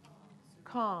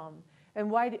 Calm. And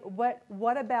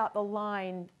what about the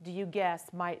line do you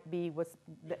guess might be,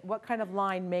 what kind of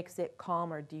line makes it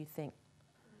calmer, do you think?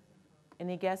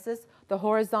 Any guesses? The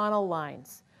horizontal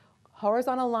lines.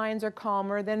 Horizontal lines are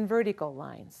calmer than vertical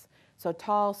lines. So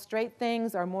tall, straight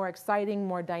things are more exciting,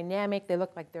 more dynamic. They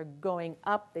look like they're going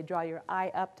up. They draw your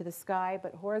eye up to the sky,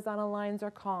 but horizontal lines are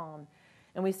calm.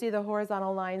 And we see the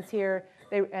horizontal lines here,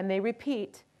 they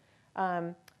repeat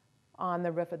on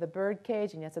the roof of the bird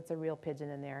cage, and yes, it's a real pigeon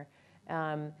in there.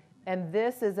 And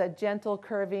this is a gentle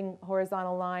curving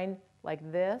horizontal line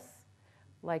like this,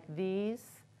 like these.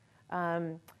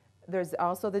 There's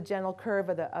also the gentle curve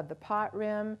of the pot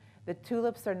rim. The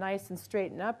tulips are nice and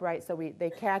straight and upright, so they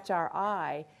catch our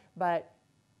eye. But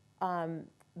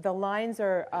the lines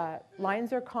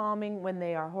are calming when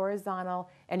they are horizontal,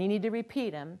 and you need to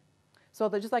repeat them. So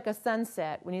they're just like a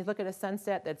sunset. When you look at a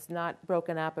sunset that's not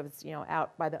broken up, if it's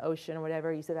out by the ocean or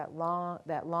whatever, you see that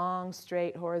long,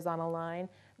 straight horizontal line.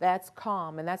 That's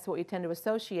calm, and that's what we tend to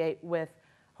associate with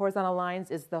horizontal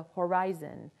lines is the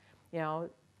horizon.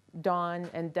 Dawn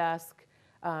and dusk.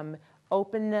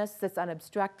 Openness that's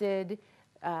unobstructed.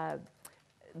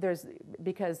 There's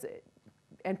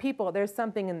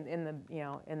something in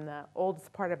the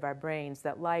oldest part of our brains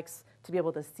that likes to be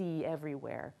able to see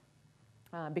everywhere,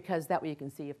 because that way you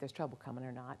can see if there's trouble coming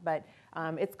or not. But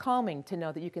it's calming to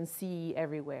know that you can see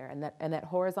everywhere, and that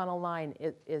horizontal line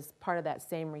is part of that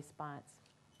same response.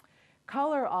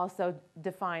 Color also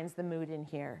defines the mood in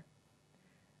here,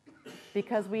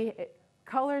 because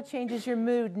color changes your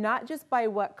mood not just by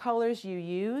what colors you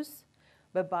use,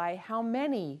 but by how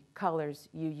many colors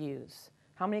you use.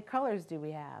 How many colors do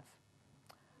we have?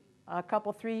 A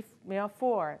couple, 3,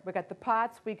 4. We got the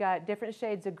pots, we got different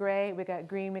shades of gray, we got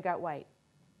green, we got white.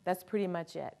 That's pretty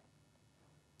much it.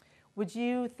 Would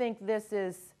you think this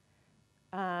is,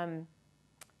 well,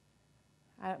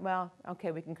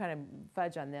 okay, we can kind of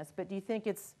fudge on this, but do you think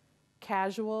it's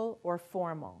casual or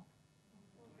formal?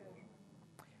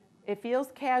 It feels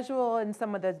casual in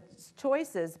some of the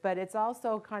choices, but it's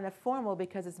also kind of formal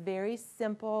because it's very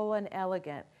simple and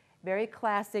elegant, very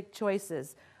classic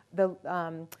choices.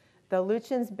 The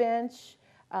Lucian's bench,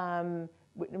 I'm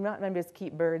not going to just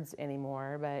keep birds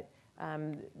anymore, but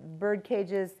bird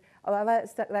cages, a lot of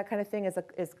that, that kind of thing is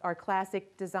our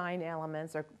classic design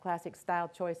elements or classic style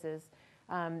choices.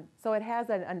 So it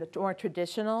has a more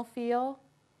traditional feel,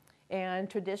 and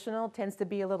traditional tends to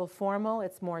be a little formal.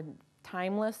 It's more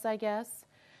timeless, I guess.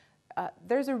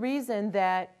 There's a reason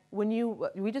that when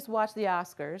we just watched the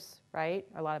Oscars, right?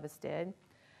 A lot of us did.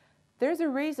 There's a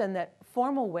reason that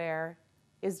formal wear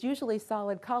is usually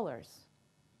solid colors.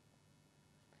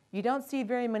 You don't see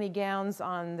very many gowns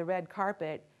on the red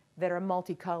carpet that are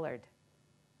multicolored.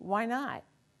 Why not?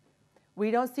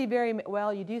 We don't see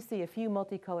well, you do see a few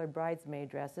multicolored bridesmaid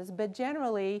dresses, but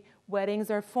generally weddings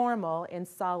are formal in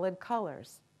solid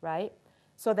colors, right?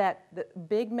 So that the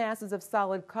big masses of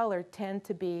solid color tend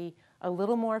to be a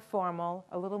little more formal,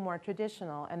 a little more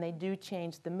traditional, and they do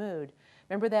change the mood.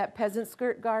 Remember that peasant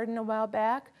skirt garden a while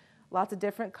back? Lots of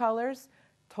different colors,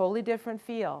 totally different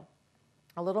feel.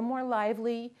 A little more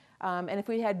lively, and if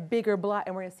we had bigger blotches,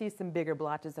 and we're going to see some bigger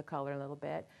blotches of color in a little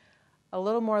bit, a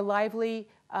little more lively.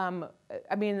 I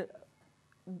mean,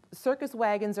 circus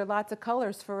wagons are lots of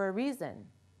colors for a reason,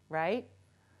 right?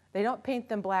 They don't paint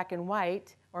them black and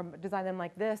white or design them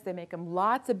like this. They make them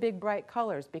lots of big, bright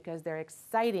colors because they're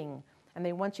exciting, and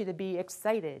they want you to be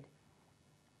excited.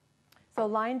 So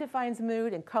line defines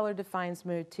mood, and color defines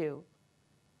mood, too.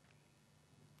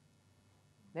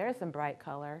 There's some bright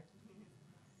color.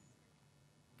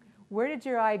 Where did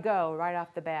your eye go right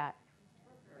off the bat?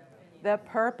 The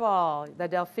purple, the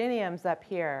delphiniums up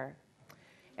here.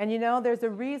 And you know, there's a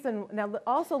reason. Now,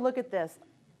 also look at this.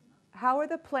 How are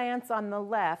the plants on the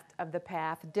left of the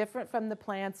path different from the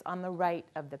plants on the right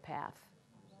of the path?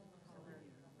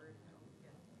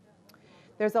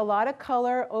 There's a lot of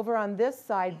color over on this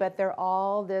side, but they're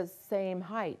all the same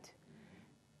height.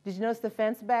 Did you notice the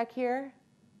fence back here?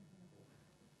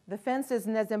 The fence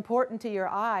isn't as important to your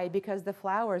eye because the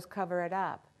flowers cover it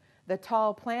up. The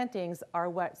tall plantings are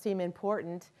what seem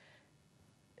important.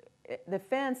 The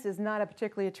fence is not a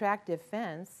particularly attractive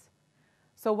fence.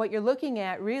 So what you're looking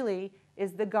at really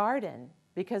is the garden,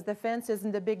 because the fence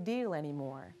isn't a big deal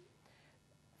anymore.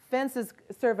 Fences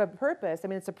serve a purpose. I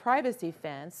mean, it's a privacy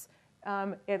fence.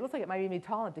 It looks like it might even be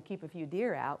tall enough to keep a few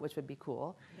deer out, which would be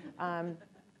cool.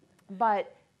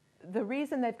 But the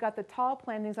reason they've got the tall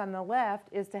plantings on the left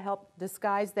is to help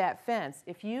disguise that fence.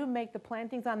 If you make the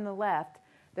plantings on the left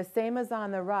the same as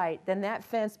on the right, then that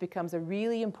fence becomes a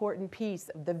really important piece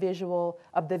of the visual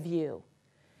of the view.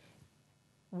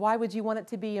 Why would you want it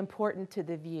to be important to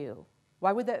the view?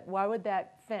 Why would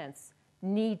that fence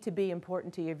need to be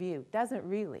important to your view? Doesn't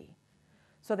really.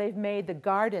 So they've made the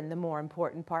garden the more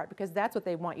important part because that's what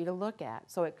they want you to look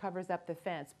at. So it covers up the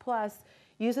fence. Plus,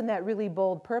 using that really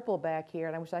bold purple back here,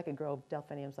 and I wish I could grow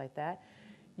delphiniums like that,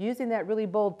 using that really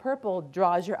bold purple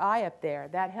draws your eye up there.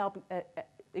 That helps.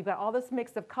 You've got all this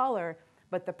mix of color,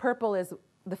 but the purple is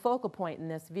the focal point in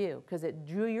this view because it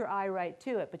drew your eye right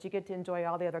to it, but you get to enjoy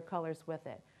all the other colors with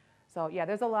it. So yeah,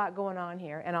 there's a lot going on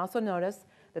here. And also notice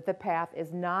that the path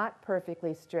is not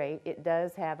perfectly straight. It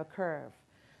does have a curve.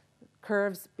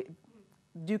 Curves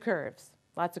do curves,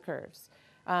 lots of curves.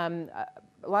 I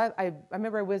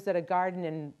remember I was at a garden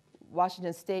in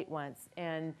Washington State once,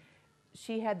 and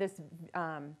she had this,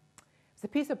 it's a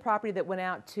piece of property that went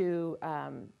out to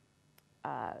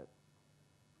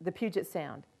the Puget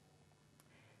Sound.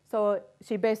 So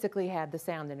she basically had the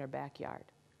sound in her backyard.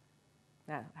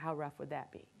 Now, how rough would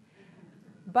that be?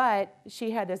 But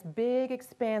she had this big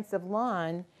expanse of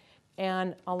lawn,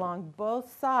 and along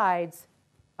both sides,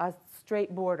 a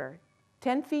straight border.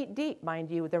 10 feet deep, mind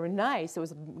you. They were nice. It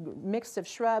was a mix of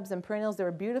shrubs and perennials. They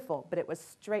were beautiful, but it was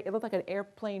straight. It looked like an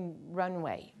airplane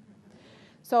runway.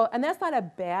 So, and that's not a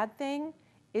bad thing.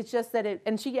 It's just that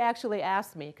and she actually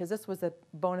asked me, because this was a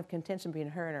bone of contention between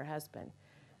her and her husband.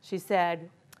 She said,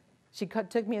 she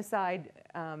took me aside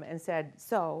and said,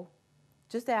 so,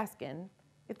 just asking,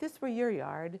 if this were your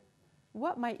yard,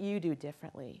 what might you do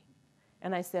differently?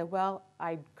 And I said, well,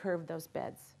 I'd curve those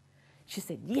beds. She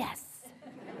said, yes.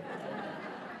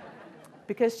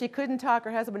 Because she couldn't talk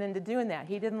her husband into doing that.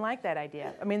 He didn't like that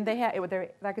idea. I mean,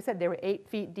 like I said, they were 8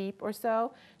 feet deep or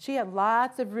so. She had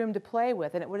lots of room to play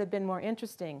with, and it would have been more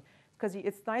interesting because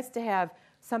it's nice to have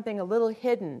something a little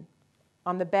hidden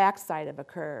on the back side of a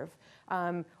curve,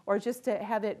 or just to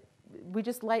have it. We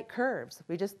just like curves.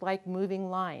 We just like moving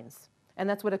lines, and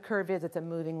that's what a curve is. It's a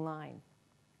moving line.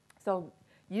 So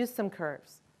use some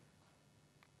curves.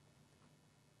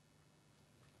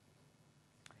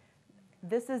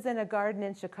 This is in a garden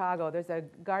in Chicago. There's a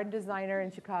garden designer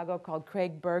in Chicago called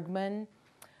Craig Bergman.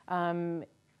 He and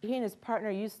his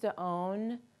partner used to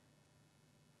own,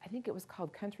 I think it was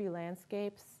called Country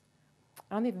Landscapes.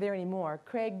 I don't think they're there anymore.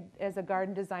 Craig, as a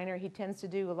garden designer, he tends to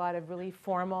do a lot of really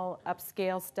formal,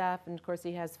 upscale stuff, and of course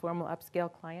he has formal,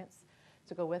 upscale clients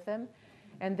to go with him.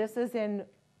 And this is in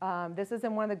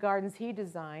one of the gardens he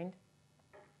designed.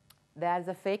 That is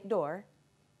a fake door.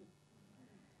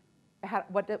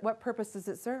 What purpose does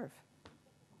it serve?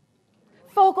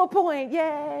 Focal point,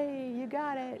 yay, you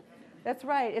got it. That's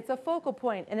right. It's a focal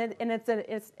point, and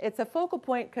it's a focal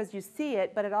point because you see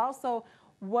it, but it also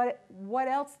what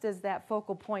else does that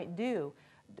focal point do?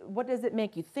 What does it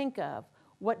make you think of?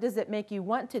 What does it make you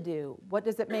want to do? What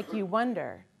does it make you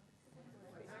wonder?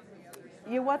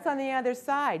 What's on the other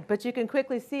side? But you can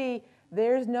quickly see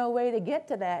there's no way to get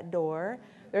to that door.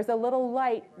 There's a little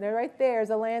light there, right there is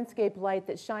a landscape light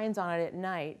that shines on it at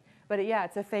night. But yeah,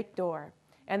 it's a fake door.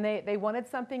 And they wanted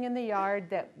something in the yard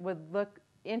that would look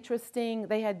interesting.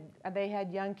 They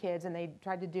had young kids, and they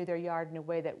tried to do their yard in a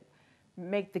way that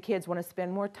make the kids want to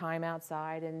spend more time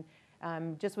outside,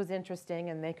 and just was interesting,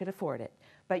 and they could afford it.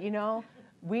 But you know,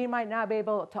 we might not be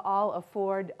able to all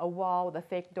afford a wall with a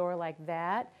fake door like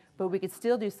that, but we could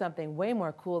still do something way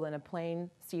more cool than a plain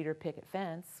cedar picket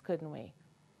fence, couldn't we?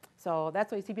 So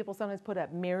that's why you see people sometimes put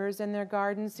up mirrors in their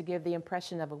gardens to give the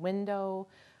impression of a window.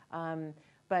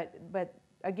 But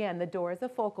again, the door is a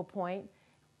focal point.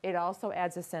 It also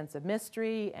adds a sense of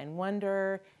mystery and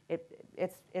wonder.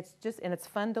 It's just, and it's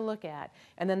fun to look at.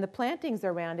 And then the plantings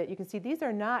around it, you can see these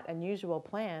are not unusual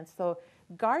plants. So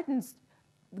gardens,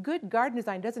 good garden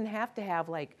design doesn't have to have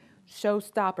like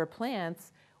showstopper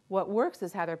plants. What works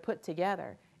is how they're put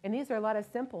together. And these are a lot of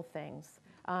simple things.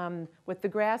 With the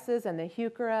grasses and the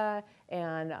heuchera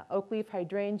and oak leaf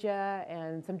hydrangea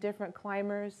and some different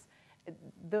climbers,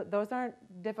 those aren't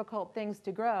difficult things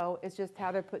to grow. It's just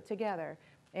how they're put together.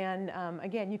 And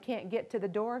again, you can't get to the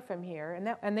door from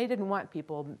here. And they didn't want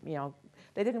people, you know,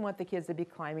 they didn't want the kids to be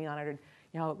climbing on it or,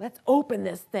 you know, let's open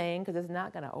this thing, because it's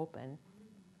not going to open.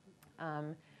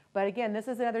 But again, this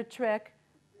is another trick,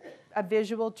 a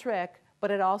visual trick, but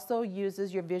it also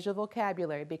uses your visual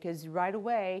vocabulary, because right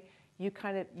away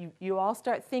you all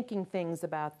start thinking things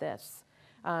about this.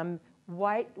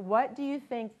 What do you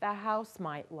think the house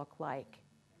might look like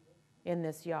in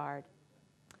this yard?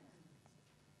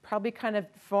 Probably kind of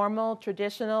formal,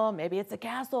 traditional. Maybe it's a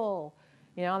castle.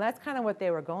 You know, that's kind of what they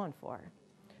were going for.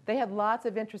 They had lots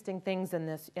of interesting things in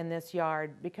this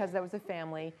yard, because there was a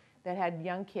family that had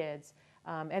young kids,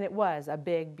 and it was a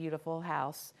big, beautiful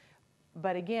house.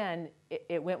 But again,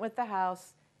 it went with the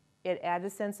house. It adds a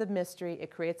sense of mystery.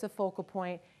 It creates a focal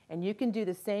point, and you can do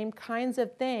the same kinds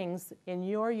of things in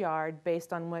your yard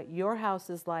based on what your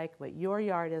house is like, what your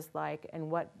yard is like,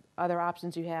 and what other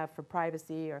options you have for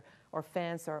privacy or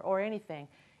fence or anything.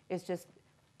 It's just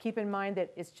keep in mind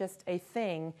that it's just a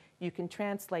thing. You can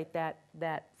translate that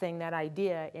thing, that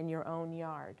idea, in your own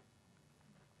yard.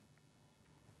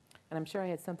 And I'm sure I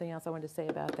had something else I wanted to say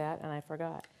about that, and I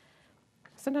forgot.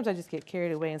 Sometimes I just get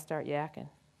carried away and start yakking.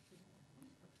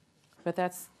 But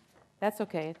that's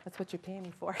okay. That's what you're paying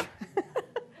me for.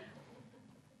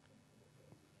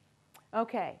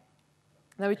 Okay.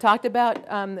 Now we talked about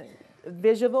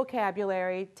visual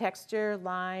vocabulary, texture,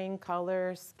 line,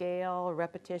 color, scale,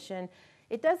 repetition.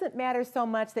 It doesn't matter so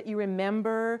much that you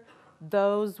remember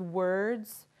those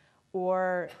words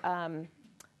or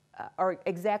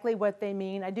exactly what they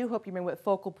mean. I do hope you remember what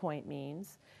focal point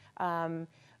means.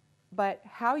 But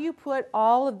how you put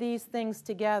all of these things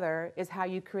together is how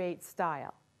you create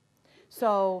style.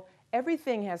 So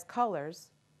everything has colors,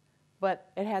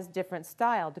 but it has different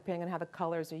style depending on how the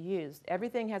colors are used.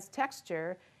 Everything has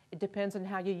texture. It depends on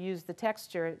how you use the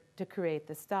texture to create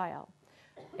the style.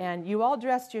 And you all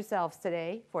dressed yourselves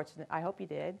today, fortunately. I hope you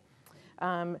did.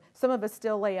 Some of us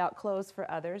still lay out clothes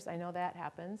for others. I know that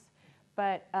happens.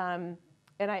 But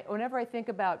whenever I think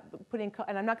about putting,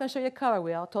 and I'm not going to show you a color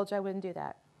wheel. I told you I wouldn't do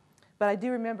that. But I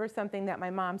do remember something that my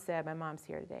mom said. My mom's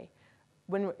here today.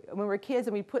 When we were kids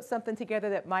and we put something together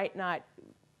that might not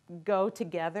go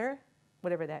together,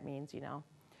 whatever that means, you know.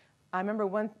 I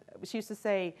remember she used to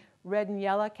say, red and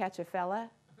yellow catch a fella.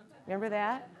 Remember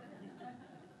that?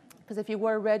 Because if you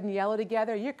wore red and yellow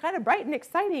together, you're kind of bright and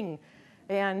exciting.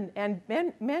 And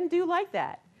men do like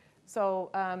that.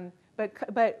 So,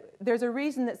 but there's a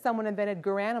reason that someone invented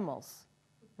garanimals,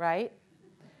 right?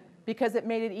 Because it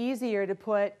made it easier to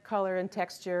put color and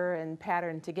texture and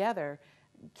pattern together.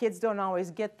 Kids don't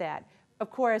always get that. Of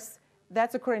course,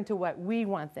 that's according to what we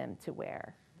want them to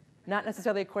wear, not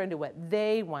necessarily according to what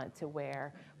they want to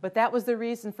wear. But that was the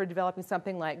reason for developing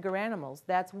something like garanimals.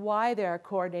 That's why there are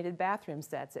coordinated bathroom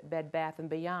sets at Bed Bath &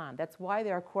 Beyond. That's why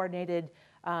there are coordinated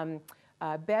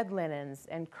bed linens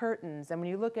and curtains. And when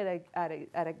you look at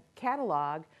a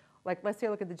catalog, like let's say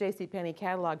look at the JCPenney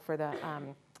catalog for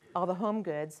all the home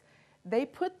goods, they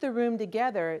put the room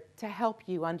together to help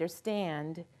you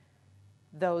understand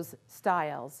those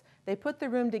styles. They put the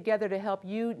room together to help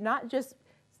you not just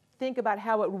think about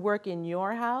how it would work in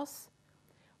your house,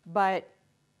 but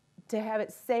to have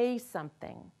it say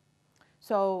something.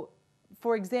 So,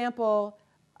 for example,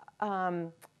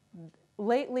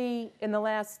 lately, in the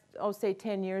last, say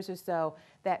 10 years or so,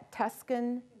 that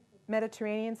Tuscan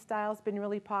Mediterranean style has been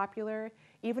really popular,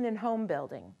 even in home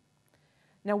building.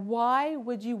 Now, why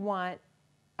would you want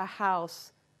a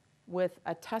house with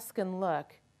a Tuscan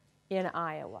look in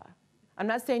Iowa? I'm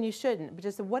not saying you shouldn't, but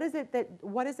just what is it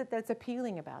that's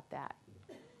appealing about that?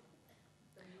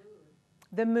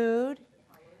 The mood,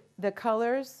 the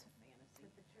colors,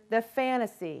 the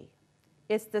fantasy.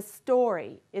 It's the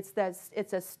story. It's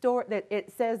a story that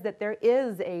it says that there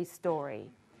is a story.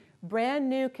 Brand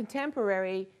new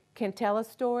contemporary can tell a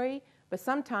story, but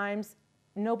sometimes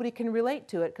nobody can relate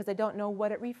to it because they don't know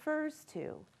what it refers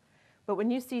to. But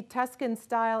when you see Tuscan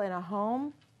style in a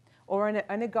home or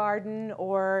in a garden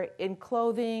or in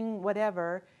clothing,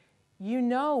 whatever, you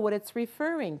know what it's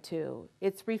referring to.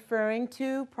 It's referring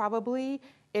to probably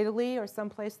Italy or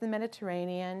someplace in the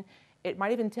Mediterranean. It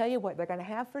might even tell you what they're going to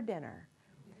have for dinner,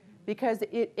 because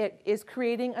it is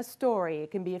creating a story.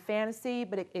 It can be a fantasy,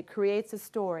 but it creates a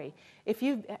story. If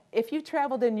you've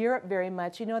traveled in Europe very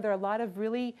much, you know there are a lot of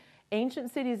really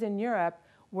ancient cities in Europe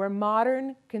where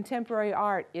modern contemporary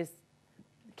art is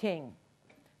king.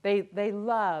 They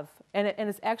love, and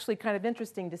it's actually kind of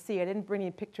interesting to see. I didn't bring any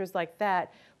pictures like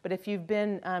that, but if you've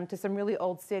been to some really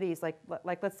old cities, like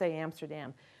let's say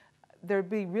Amsterdam, there'd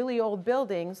be really old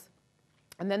buildings,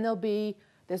 and then there'll be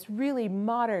this really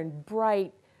modern,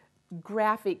 bright,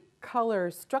 graphic color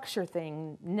structure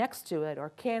thing next to it, or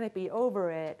canopy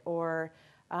over it, or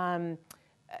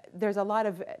there's a lot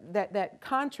of that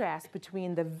contrast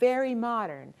between the very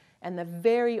modern and the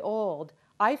very old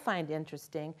I find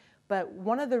interesting. But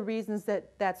one of the reasons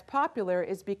that that's popular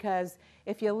is because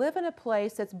if you live in a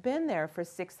place that's been there for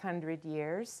 600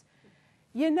 years,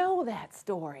 you know that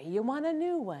story. You want a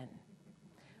new one.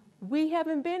 We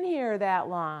haven't been here that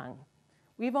long.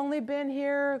 We've only been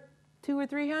here 200 or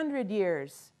 300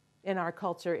 years in our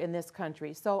culture in this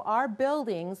country. So our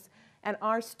buildings and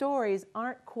our stories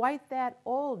aren't quite that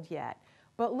old yet.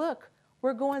 But look,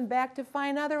 we're going back to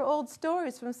find other old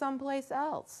stories from someplace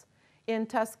else in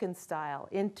Tuscan style,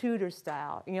 in Tudor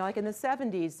style. You know, like in the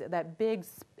 70s, that big,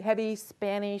 heavy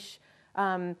Spanish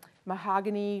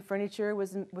mahogany furniture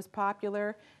was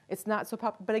popular. It's not so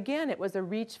popular, but again, it was a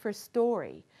reach for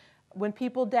story. When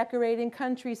people decorate in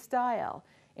country style,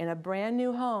 in a brand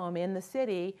new home in the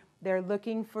city, they're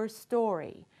looking for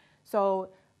story. So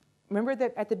remember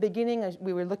that at the beginning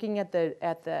we were looking at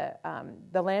the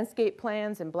landscape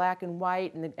plans in black and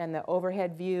white and the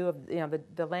overhead view of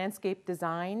the landscape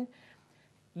design.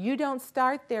 You don't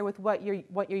start there with what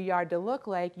your yard to look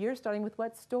like. You're starting with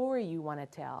what story you want to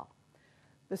tell.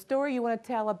 The story you want to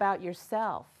tell about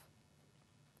yourself,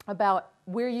 about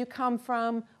where you come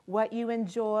from, what you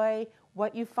enjoy,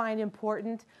 what you find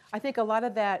important. I think a lot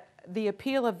of that, the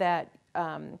appeal of that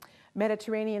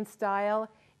Mediterranean style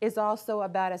is also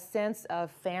about a sense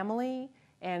of family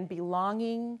and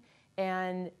belonging.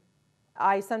 And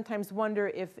I sometimes wonder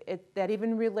if that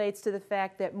even relates to the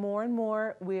fact that more and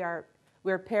more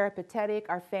we're peripatetic.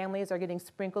 Our families are getting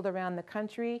sprinkled around the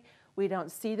country. We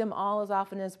don't see them all as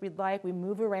often as we'd like. We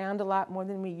move around a lot more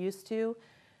than we used to.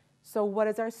 So what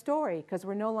is our story? Because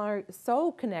we're no longer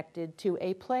so connected to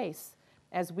a place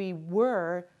as we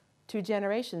were 2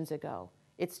 generations ago.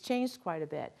 It's changed quite a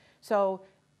bit. So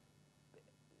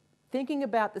thinking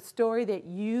about the story that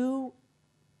you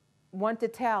want to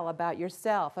tell about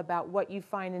yourself, about what you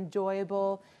find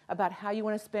enjoyable, about how you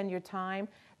want to spend your time,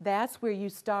 that's where you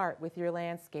start with your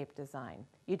landscape design.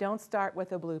 You don't start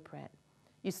with a blueprint.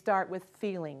 You start with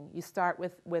feeling. You start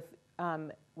with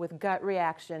gut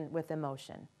reaction, with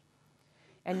emotion.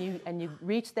 And you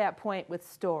reach that point with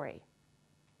story.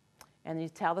 And you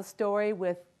tell the story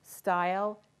with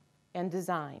style and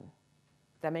design.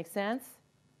 Does that make sense?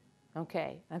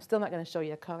 Okay, I'm still not going to show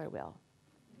you a color wheel.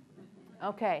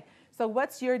 Okay, so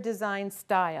what's your design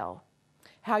style?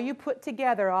 How you put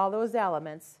together all those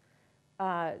elements,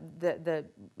 the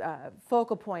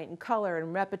focal point and color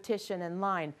and repetition and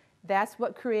line, that's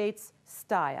what creates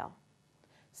style.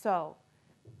 So,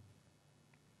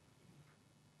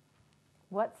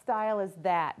 what style is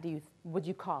that, would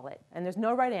you call it? And there's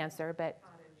no right answer, but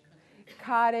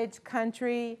cottage,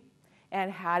 country. And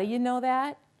how do you know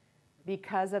that?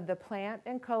 Because of the plant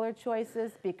and color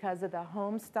choices, because of the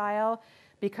home style,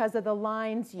 because of the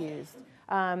lines used.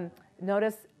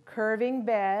 Notice curving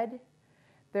bed.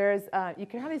 There's, you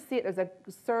can hardly see it, there's a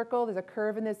circle, there's a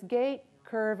curve in this gate,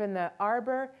 curve in the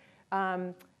arbor,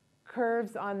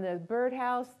 curves on the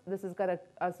birdhouse. This has got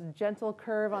a gentle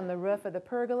curve on the roof of the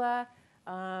pergola.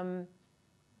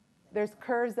 There's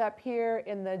curves up here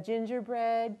in the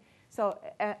gingerbread. So,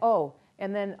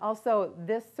 and then also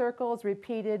this circle is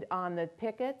repeated on the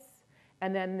pickets.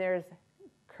 And then there's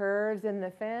curves in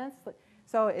the fence.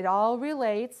 So it all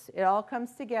relates, it all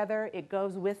comes together, it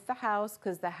goes with the house,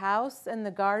 because the house and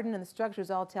the garden and the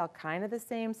structures all tell kind of the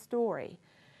same story.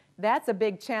 That's a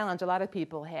big challenge a lot of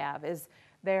people have, is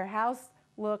their house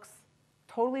looks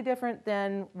totally different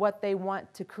than what they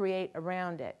want to create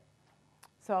around it.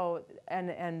 So,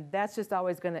 and that's just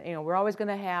always going to, we're always going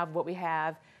to have what we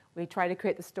have. We try to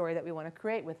create the story that we want to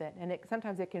create with it. And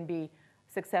sometimes it can be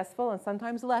successful and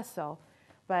sometimes less so.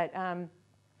 But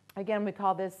again, we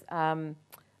call this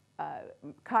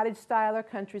cottage style or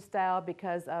country style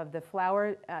because of the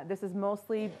flower. This is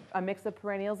mostly a mix of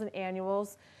perennials and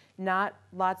annuals, not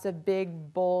lots of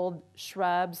big, bold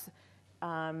shrubs.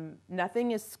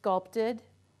 Nothing is sculpted.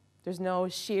 There's no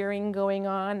shearing going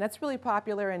on. That's really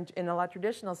popular in a lot of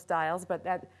traditional styles, but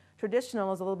that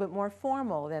traditional is a little bit more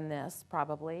formal than this,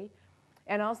 probably.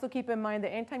 And also keep in mind that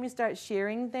anytime you start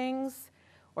shearing things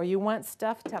or you want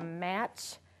stuff to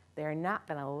match, they're not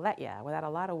going to let you without a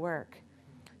lot of work.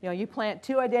 You plant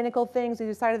two identical things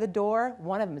either side of the door,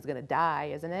 one of them is going to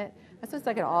die, isn't it? That's just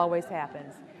like it always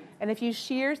happens. And if you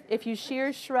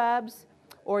shear shrubs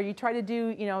or you try to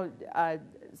do,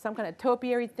 some kind of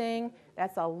topiary thing,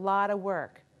 that's a lot of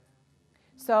work.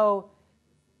 So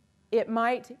it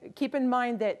might, keep in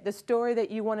mind that the story that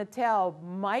you want to tell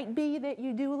might be that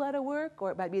you do a lot of work,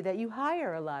 or it might be that you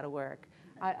hire a lot of work.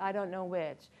 I don't know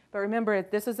which. But remember,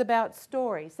 this is about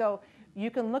story. So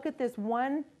you can look at this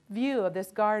one view of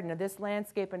this garden, of this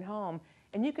landscape and home,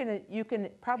 and you can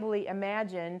probably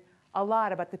imagine a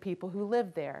lot about the people who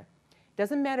live there. It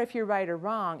doesn't matter if you're right or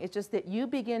wrong. It's just that you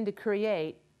begin to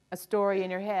create a story in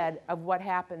your head of what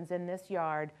happens in this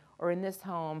yard or in this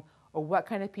home or what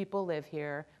kind of people live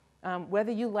here,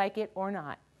 whether you like it or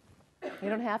not. You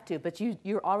don't have to, but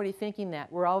you're already thinking that.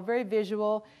 We're all very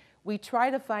visual. We try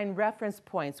to find reference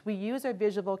points. We use our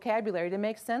visual vocabulary to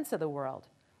make sense of the world.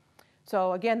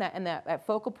 So again, that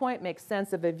focal point makes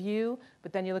sense of a view,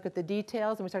 but then you look at the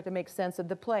details and we start to make sense of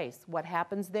the place. What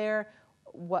happens there,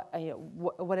 what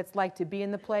it's like to be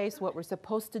in the place, what we're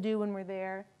supposed to do when we're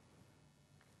there.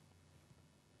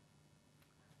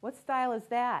 What style is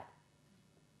that?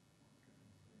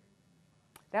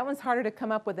 That one's harder to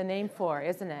come up with a name for,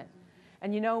 isn't it?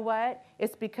 And you know what?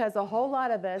 It's because a whole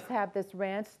lot of us have this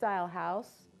ranch-style house.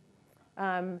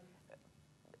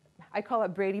 I call it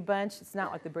Brady Bunch. It's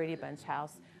not like the Brady Bunch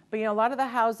house. But a lot of the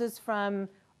houses from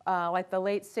like the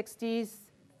late 60s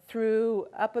through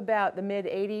up about the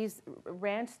mid-80s,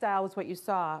 ranch-style was what you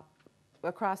saw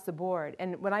across the board.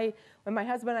 And when my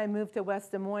husband and I moved to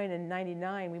West Des Moines in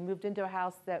 '99, we moved into a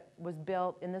house that was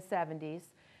built in the 70s.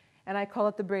 And I call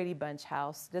it the Brady Bunch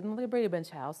house. It didn't look like a Brady Bunch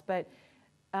house, but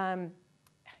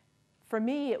for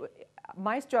me,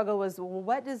 my struggle was,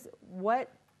 well,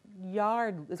 what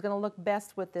yard is going to look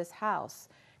best with this house?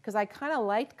 Because I kind of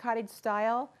liked cottage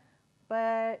style,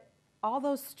 but all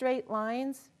those straight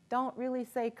lines don't really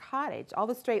say cottage. All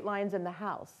the straight lines in the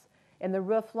house, and the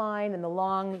roof line and the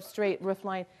long straight roof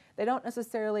line, they don't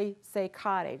necessarily say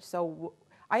cottage. So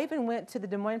I even went to the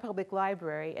Des Moines Public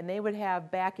Library, and they would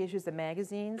have back issues of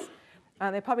magazines.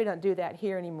 They probably don't do that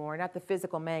here anymore, not the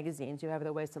physical magazines. You have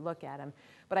other ways to look at them.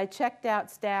 But I checked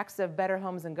out stacks of Better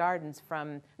Homes and Gardens from,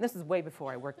 and this is way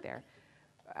before I worked there,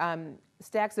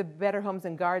 stacks of Better Homes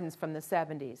and Gardens from the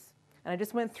 70s. And I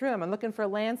just went through them and looking for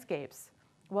landscapes.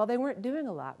 Well, they weren't doing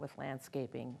a lot with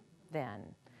landscaping then.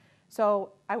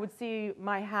 So I would see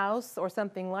my house or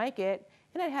something like it,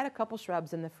 and it had a couple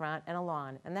shrubs in the front and a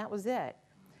lawn, and that was it.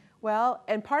 Well,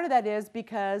 and part of that is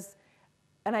because,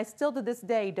 and I still to this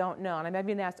day don't know, and I've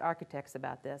even asked architects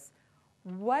about this,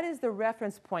 what is the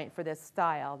reference point for this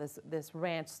style, this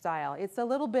ranch style? It's a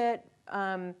little bit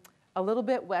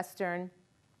Western,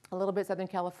 a little bit Southern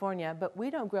California, but we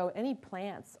don't grow any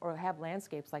plants or have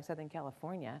landscapes like Southern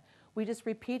California. We just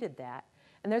repeated that.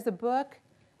 And there's a book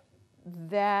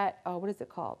that, what is it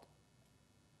called?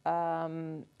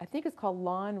 I think it's called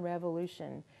Lawn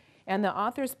Revolution. And the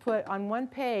authors put on one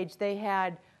page, they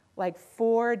had like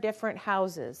 4 different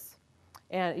houses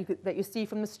and that you see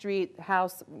from the street,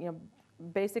 house,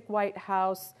 basic white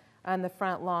house on the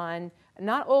front lawn,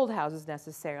 not old houses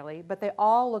necessarily, but they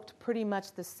all looked pretty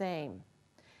much the same.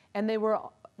 And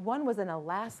one was in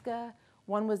Alaska,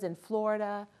 one was in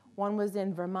Florida, one was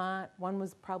in Vermont, one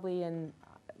was probably in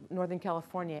Northern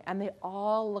California, and they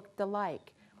all looked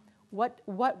alike. What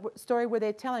story were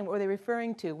they telling? What were they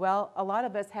referring to? Well, a lot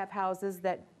of us have houses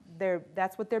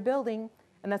that's what they're building,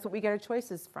 and that's what we get our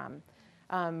choices from.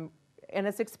 And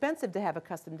it's expensive to have a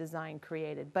custom design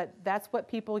created, but that's what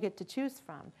people get to choose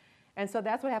from. And so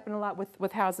that's what happened a lot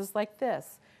with houses like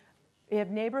this. We have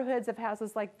neighborhoods of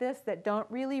houses like this that don't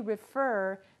really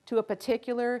refer to a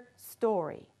particular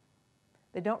story.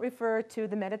 They don't refer to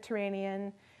the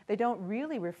Mediterranean. They don't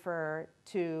really refer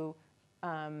to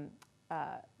the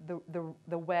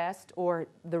West or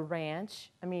the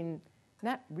ranch. I mean,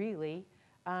 not really.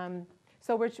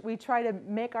 So we try to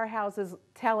make our houses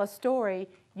tell a story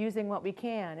using what we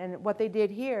can. And what they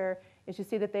did here is you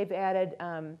see that they've added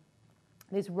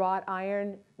these wrought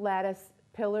iron lattice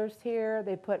pillars here.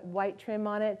 They put white trim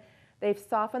on it. They've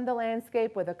softened the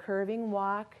landscape with a curving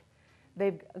walk.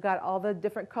 They've got all the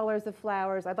different colors of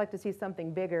flowers. I'd like to see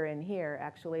something bigger in here,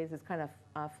 actually. This is kind of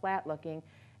flat looking.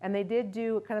 And they did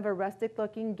do kind of a rustic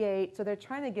looking gate. So they're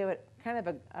trying to give it kind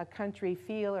of a country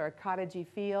feel or a cottagey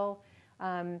feel.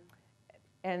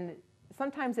 And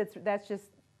sometimes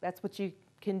that's what you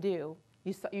can do.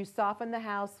 You soften the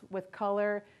house with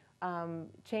color,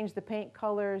 change the paint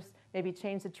colors, maybe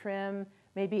change the trim.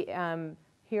 Maybe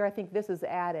here I think this is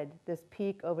added, this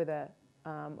peak over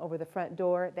the front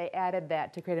door. They added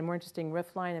that to create a more interesting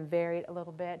roof line and vary it a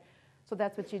little bit. So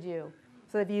that's what you do.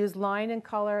 So they've used line and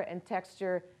color and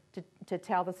texture to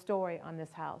tell the story on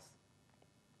this house.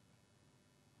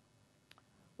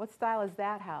 What style is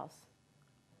that house?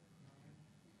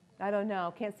 I don't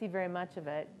know. Can't see very much of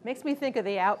it. Makes me think of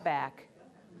the Outback.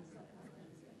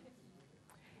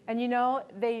 And you know,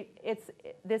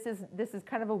 this is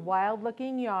kind of a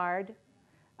wild-looking yard.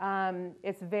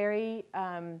 It's very,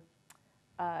 like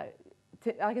I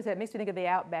said, it makes me think of the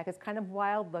Outback. It's kind of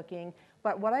wild-looking.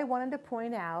 But what I wanted to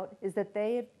point out is that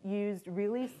they have used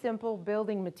really simple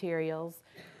building materials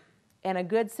and a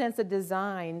good sense of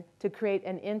design to create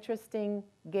an interesting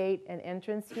gate and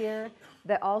entrance here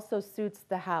that also suits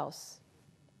the house.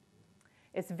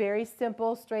 It's very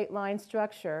simple, straight line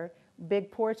structure,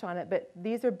 big porch on it, but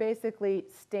these are basically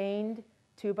stained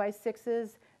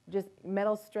 2x6s, just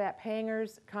metal strap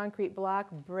hangers, concrete block,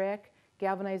 brick,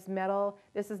 galvanized metal.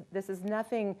 This is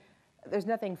nothing, there's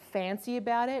nothing fancy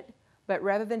about it, but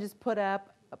rather than just put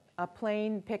up a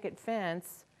plain picket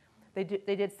fence, they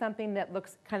did something that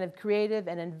looks kind of creative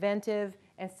and inventive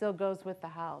and still goes with the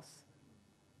house.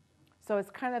 So it's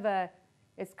kind of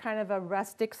a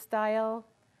rustic style,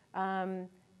 and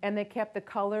they kept the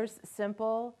colors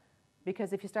simple,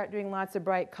 because if you start doing lots of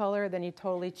bright color, then you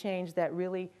totally change that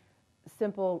really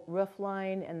simple roof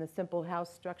line and the simple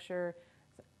house structure.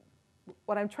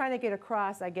 What I'm trying to get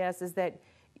across, I guess, is that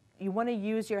you want to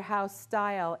use your house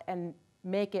style and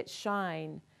make it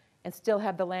shine and still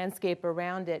have the landscape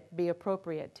around it be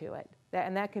appropriate to it.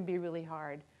 And that can be really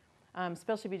hard,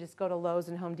 especially if you just go to Lowe's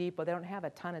and Home Depot. They don't have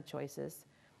a ton of choices.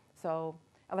 So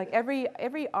like every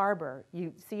arbor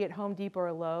you see at Home Depot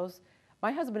or Lowe's,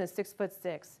 my husband is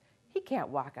 6'6". He can't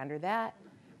walk under that,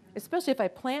 especially if I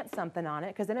plant something on it,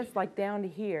 because then it's like down to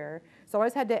here. So I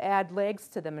always had to add legs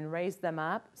to them and raise them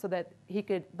up so that he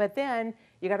could, but then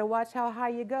you got to watch how high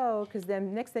you go, because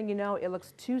then next thing you know, it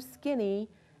looks too skinny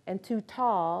and too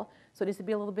tall, so it needs to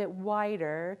be a little bit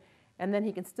wider, and then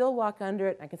he can still walk under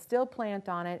it, I can still plant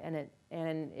on it,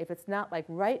 and if it's not like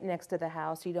right next to the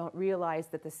house, you don't realize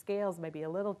that the scales may be a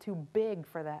little too big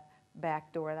for that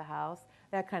back door of the house,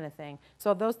 that kind of thing.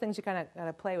 So those things you kind of got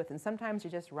to play with, and sometimes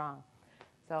you're just wrong.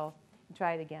 So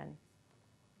try it again.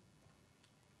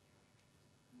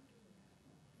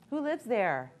 Who lives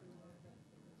there?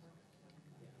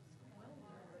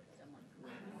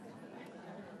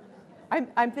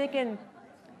 I'm thinking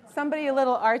somebody a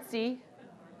little artsy.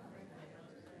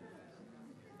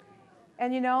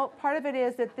 And you know, part of it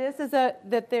is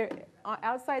that they're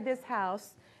outside this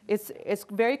house. It's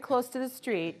very close to the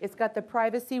street. It's got the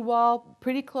privacy wall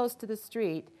pretty close to the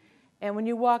street. And when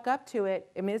you walk up to it,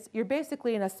 I mean, you're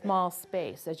basically in a small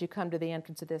space as you come to the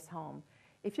entrance of this home.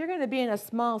 If you're going to be in a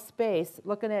small space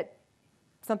looking at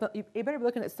something, you better be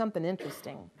looking at something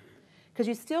interesting, because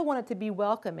you still want it to be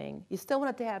welcoming. You still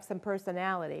want it to have some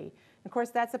personality. Of course,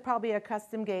 that's probably a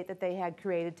custom gate that they had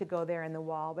created to go there in the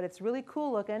wall, but it's really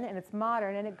cool looking, and it's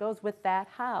modern, and it goes with that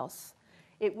house.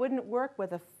 It wouldn't work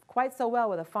quite so well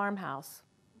with a farmhouse.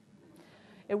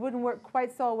 It wouldn't work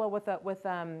quite so well with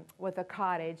a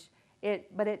cottage.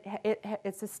 But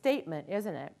it's a statement,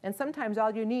 isn't it? And sometimes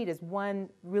all you need is one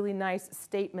really nice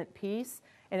statement piece,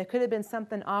 and it could have been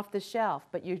something off the shelf,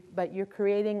 but you're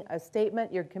creating a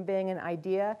statement, you're conveying an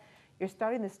idea, you're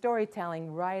starting the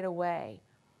storytelling right away.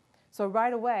 So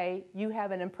right away, you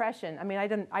have an impression. I mean, I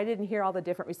didn't hear all the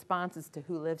different responses to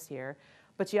who lives here,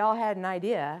 but you all had an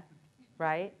idea,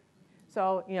 right?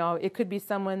 So, you know, it could be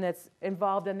someone that's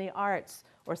involved in the arts,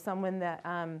 or someone that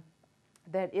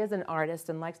that is an artist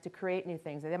and likes to create new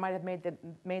things. They might have made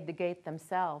the gate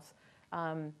themselves.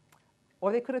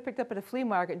 Or they could have picked up at a flea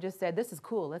market and just said, this is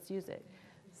cool, let's use it.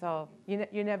 So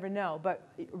you never know.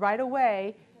 But right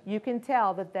away, you can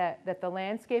tell that the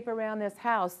landscape around this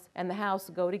house and the house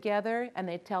go together, and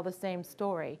they tell the same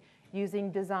story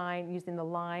using design, using the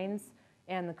lines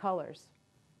and the colors.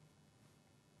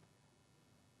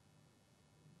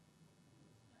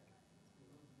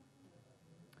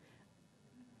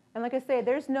 And like I say,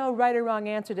 there's no right or wrong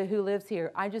answer to who lives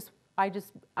here.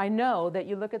 I know that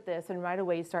you look at this and right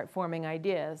away you start forming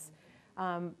ideas.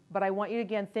 But I want you to,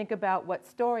 again, think about what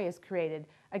story is created.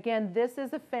 Again, this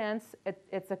is a fence.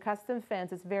 It's a custom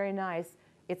fence. It's very nice.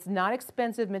 It's not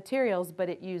expensive materials, but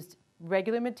it used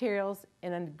regular materials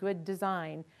in a good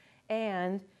design.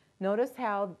 And notice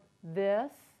how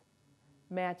this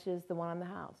matches the one on the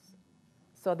house.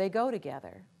 So they go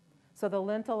together. So the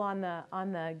lintel on the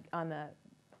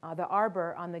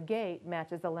arbor on the gate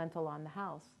matches the lintel on the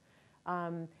house.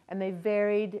 And they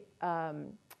varied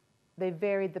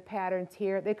the patterns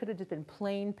here. They could have just been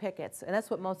plain pickets, and that's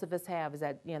what most of us have, is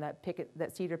that, you know,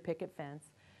 that cedar picket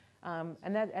fence.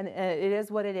 And it is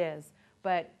what it is.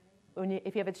 But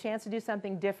if you have a chance to do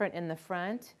something different in the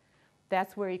front,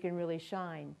 that's where you can really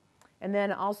shine. And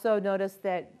then also notice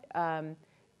that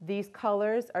these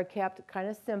colors are kept kind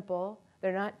of simple.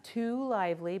 They're not too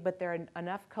lively, but they're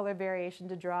enough color variation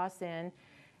to draw us in.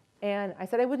 And I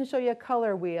said I wouldn't show you a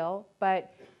color wheel,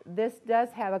 but this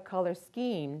does have a color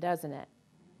scheme, doesn't it?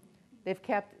 They've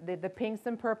kept, the pinks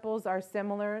and purples are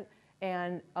similar,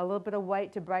 and a little bit of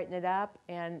white to brighten it up,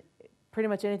 and pretty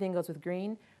much anything goes with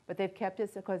green, but they've kept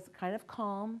it so it's kind of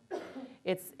calm.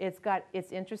 It's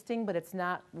interesting, but it's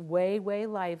not way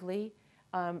lively.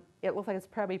 It looks like it's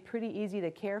probably pretty easy to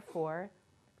care for,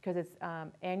 because it's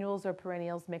annuals or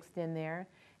perennials mixed in there.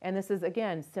 And this is,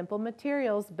 again, simple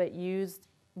materials, but used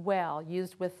well,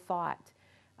 used with thought,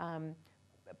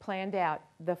 planned out.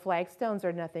 The flagstones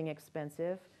are nothing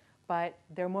expensive, but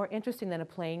they're more interesting than a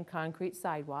plain concrete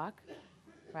sidewalk,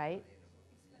 right?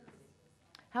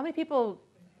 How many people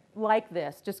like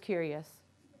this? Just curious.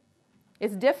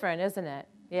 It's different, isn't it?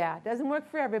 Yeah, it doesn't work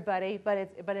for everybody, but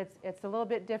it's a little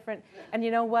bit different. And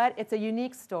you know what? It's a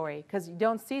unique story, because you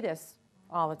don't see this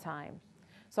all the time.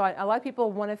 So a lot of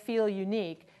people want to feel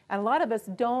unique, and a lot of us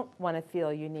don't want to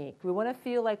feel unique. We want to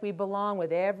feel like we belong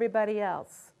with everybody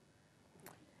else.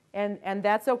 And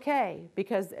that's okay,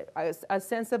 because a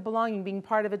sense of belonging, being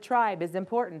part of a tribe, is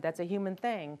important. That's a human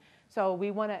thing. So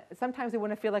sometimes we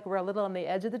want to feel like we're a little on the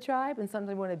edge of the tribe, and sometimes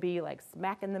we want to be like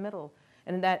smack in the middle.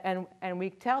 And we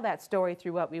tell that story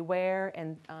through what we wear,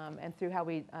 and through how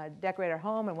we decorate our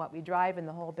home, and what we drive, and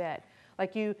the whole bit.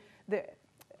 Like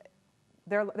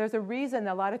there's a reason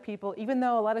a lot of people, even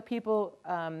though a lot of people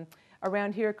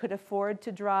around here could afford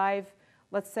to drive,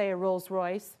 let's say, a Rolls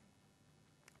Royce,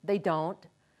 they don't.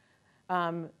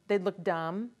 They'd look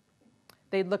dumb.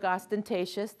 They'd look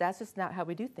ostentatious. That's just not how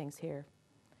we do things here.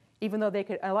 Even though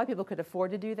a lot of people could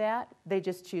afford to do that, they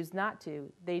just choose not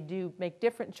to. They do make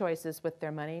different choices with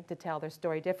their money to tell their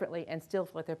story differently and still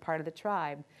feel like they're part of the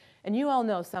tribe. And you all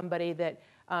know somebody that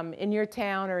in your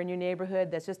town or in your neighborhood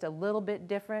that's just a little bit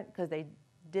different because they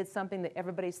did something that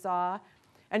everybody saw.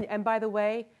 And by the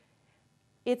way,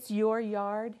 it's your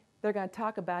yard. They're going to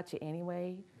talk about you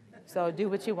anyway, so do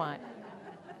what you want.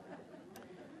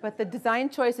 But the design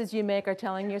choices you make are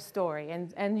telling your story.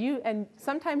 And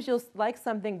sometimes you'll like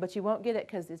something, but you won't get it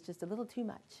because it's just a little too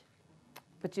much.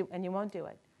 And you won't do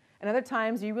it. And other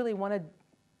times you really want to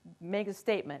make a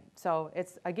statement. So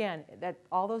it's, again, that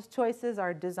all those choices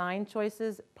are design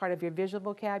choices, part of your visual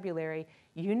vocabulary.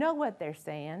 You know what they're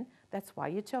saying. That's why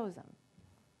you chose them.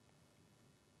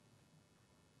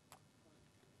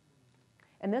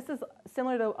 And this is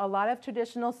similar to a lot of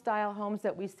traditional style homes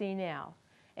that we see now.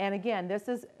 And again, this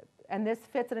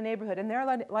fits in a neighborhood. And there are a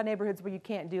lot of neighborhoods where you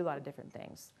can't do a lot of different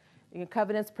things.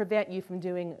 Covenants prevent you from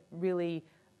doing really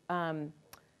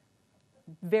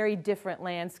very different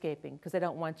landscaping because they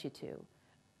don't want you to.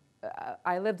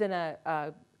 I lived in it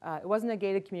wasn't a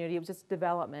gated community, it was just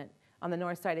development on the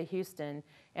north side of Houston,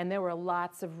 and there were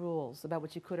lots of rules about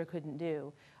what you could or couldn't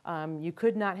do. You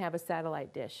could not have a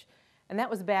satellite dish. And that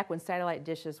was back when satellite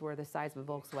dishes were the size of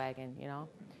a Volkswagen, you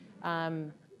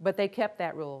know. But they kept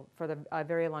that rule for a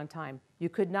very long time. You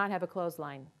could not have a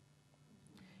clothesline.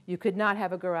 You could not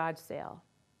have a garage sale.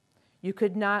 You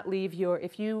could not leave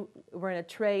if you were in a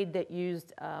trade that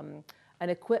used an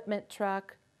equipment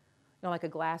truck, you know, like a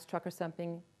glass truck or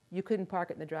something, you couldn't park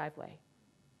it in the driveway.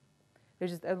 There's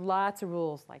just lots of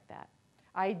rules like that.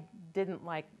 I didn't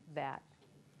like that.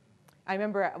 I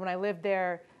remember when I lived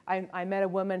there, I met a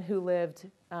woman who lived,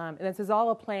 and this is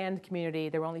all a planned community.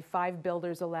 There were only 5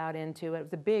 builders allowed into it. It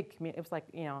was a big community. It was like,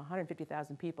 you know,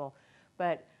 150,000 people.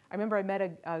 But I remember I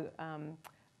met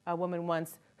a woman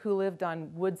once who lived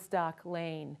on Woodstock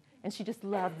Lane, and she just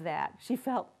loved that. She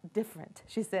felt different,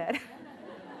 she said.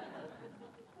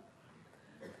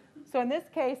 So in this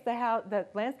case, the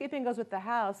landscaping goes with the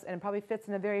house, and it probably fits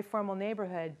in a very formal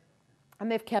neighborhood. And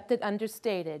they've kept it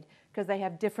understated because they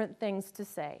have different things to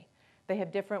say. They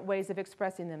have different ways of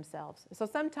expressing themselves. So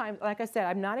sometimes, like I said,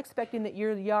 I'm not expecting that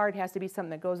your yard has to be something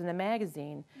that goes in a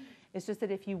magazine. It's just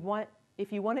that if you want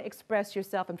to express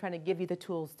yourself, I'm trying to give you the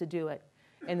tools to do it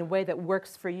in a way that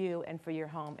works for you and for your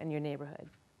home and your neighborhood.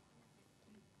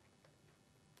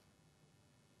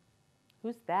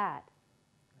 Who's that?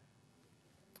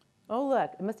 Oh,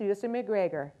 look, it must be Mr.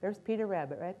 McGregor. There's Peter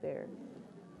Rabbit right there.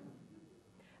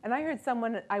 And I heard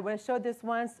when I showed this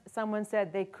once, someone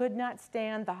said they could not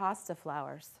stand the hosta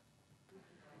flowers.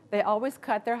 They always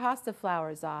cut their hosta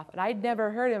flowers off. And I'd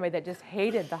never heard anybody that just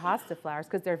hated the hosta flowers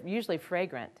because they're usually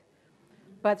fragrant.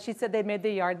 But she said they made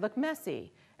the yard look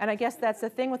messy. And I guess that's the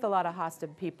thing with a lot of hosta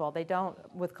people.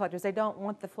 With collectors, they don't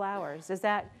want the flowers. Does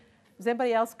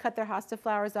anybody else cut their hosta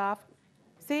flowers off?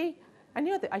 See? I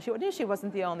knew she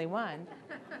wasn't the only one.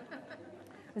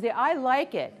 See, I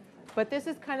like it, but this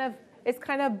is it's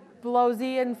kind of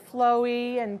blowsy and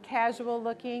flowy and casual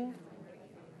looking.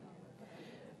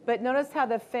 But notice how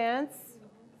the fence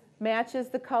matches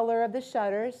the color of the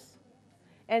shutters,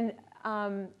 and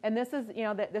this is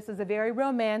this is a very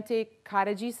romantic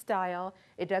cottagey style.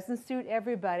 It doesn't suit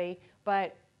everybody,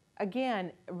 but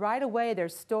again, right away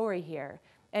there's story here.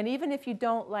 And even if you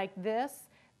don't like this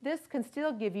can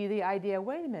still give you the idea,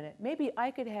 wait a minute, maybe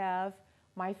I could have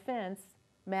my fence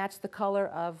match the color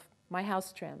of my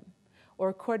house trim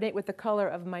or coordinate with the color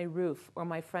of my roof or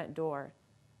my front door.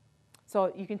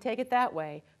 So you can take it that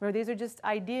way. Remember, these are just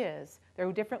ideas. There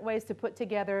are different ways to put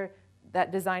together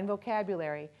that design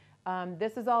vocabulary.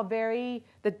 This is all the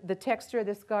texture of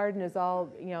this garden is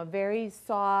all very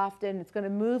soft, and it's going to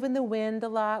move in the wind a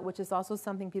lot, which is also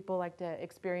something people like to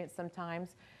experience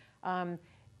sometimes.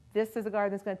 This is a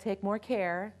garden that's going to take more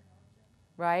care,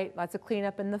 right? Lots of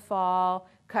cleanup in the fall,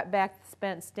 cut back the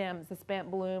spent stems, the spent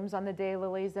blooms on the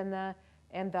daylilies and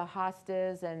the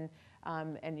hostas, and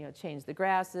change the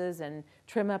grasses and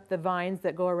trim up the vines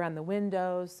that go around the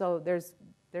windows. So there's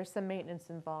some maintenance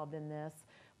involved in this,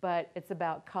 but it's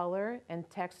about color and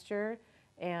texture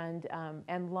and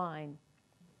line.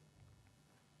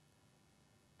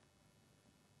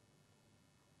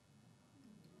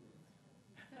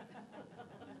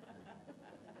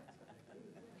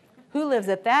 Who lives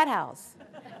at that house?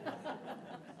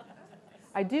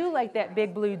 I do like that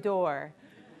big blue door.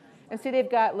 And see,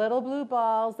 they've got little blue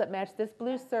balls that match this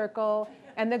blue circle.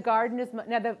 And the garden is,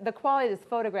 now the quality of this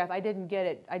photograph, I didn't get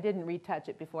it, I didn't retouch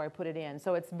it before I put it in.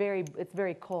 So it's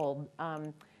very cold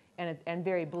and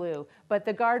very blue. But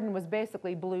the garden was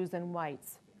basically blues and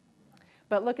whites.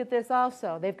 But look at this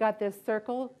also. They've got this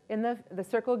circle in the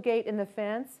circle gate in the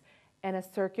fence and a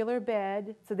circular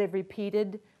bed. So they've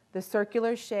repeated the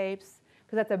circular shapes,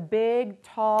 because that's a big,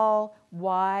 tall,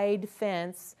 wide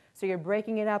fence. So you're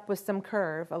breaking it up with some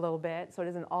curve a little bit, so it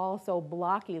isn't all so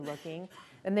blocky looking.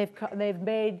 And they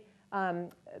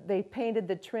painted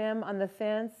the trim on the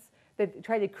fence. They've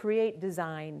tried to create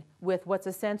design with what's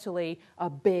essentially a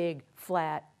big,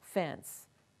 flat fence.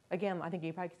 Again, I think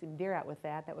you probably could see some deer out with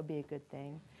that. That would be a good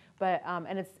thing. But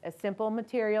and it's simple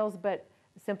materials, but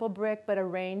simple brick, but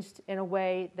arranged in a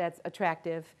way that's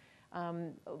attractive.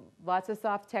 Lots of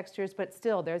soft textures, but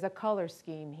still there's a color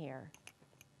scheme here.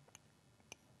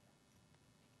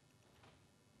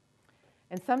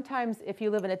 And sometimes if you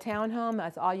live in a townhome,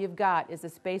 that's all you've got is the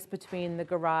space between the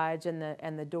garage and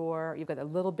the door. You've got a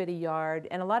little bitty yard.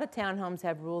 And a lot of townhomes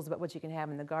have rules about what you can have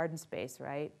in the garden space,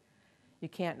 right? You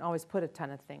can't always put a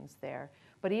ton of things there.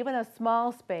 But even a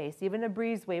small space, even a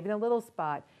breezeway, even a little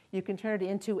spot, you can turn it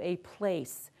into a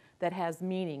place that has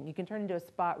meaning. You can turn it into a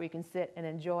spot where you can sit and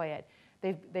enjoy it.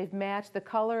 They've matched the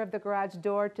color of the garage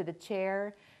door to the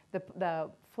chair. The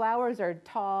flowers are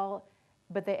tall,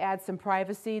 but they add some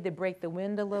privacy. They break the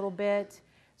wind a little bit.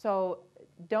 So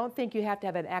don't think you have to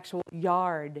have an actual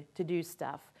yard to do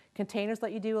stuff. Containers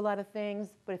let you do a lot of things,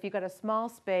 but if you've got a small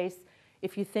space,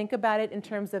 if you think about it in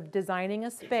terms of designing a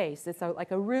space, it's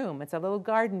like a room. It's a little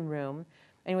garden room.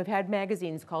 And we've had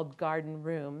magazines called Garden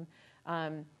Room.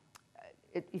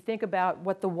 You think about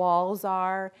what the walls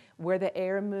are, where the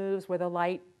air moves, where the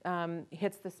light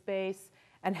hits the space,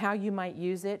 and how you might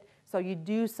use it. So you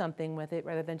do something with it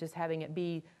rather than just having it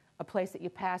be a place that you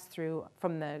pass through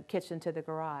from the kitchen to the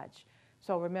garage.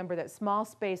 So remember that small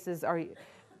spaces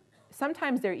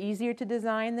sometimes they're easier to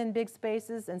design than big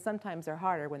spaces, and sometimes they're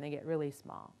harder when they get really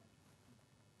small.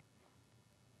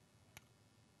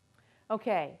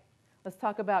 Okay, let's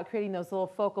talk about creating those little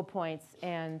focal points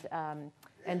and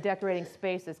and decorating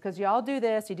spaces. Because you all do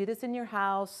this. You do this in your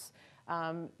house.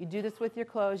 You do this with your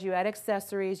clothes. You add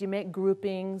accessories. You make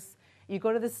groupings. You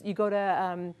go to this. You go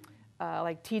to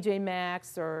like TJ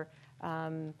Maxx or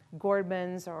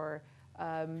Gordman's or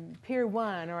Pier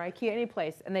 1 or IKEA, any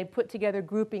place, and they put together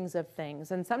groupings of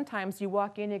things. And sometimes you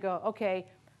walk in, you go, okay,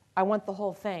 I want the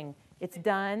whole thing. It's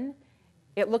done.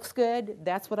 It looks good.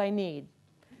 That's what I need.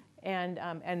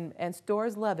 And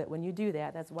stores love it when you do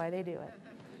that. That's why they do it.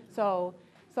 So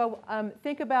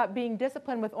think about being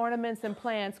disciplined with ornaments and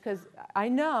plants, because I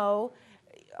know,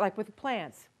 like with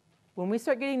plants, when we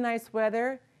start getting nice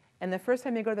weather, and the first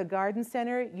time you go to the garden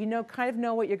center, you kind of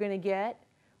know what you're going to get,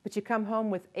 but you come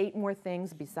home with 8 more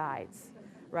things besides,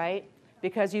 right?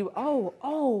 Because and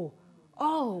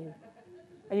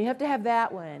you have to have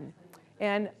that one.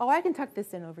 And, I can tuck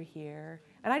this in over here.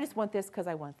 And I just want this because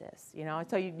I want this,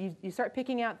 So you start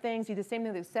picking out things. You do the same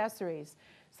thing with accessories.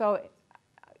 So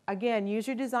again, use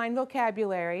your design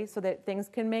vocabulary so that things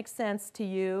can make sense to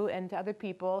you and to other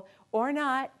people, or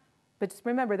not. But just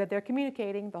remember that they're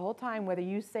communicating the whole time, whether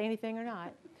you say anything or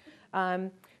not.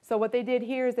 So what they did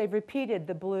here is they've repeated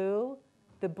the blue,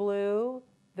 the blue,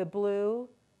 the blue,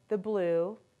 the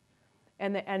blue,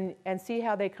 and see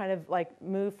how they kind of like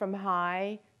move from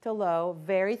high to low.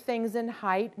 Vary things in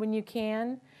height when you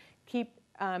can. Keep,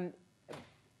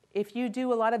 if you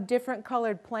do a lot of different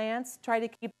colored plants, try to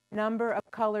keep the number of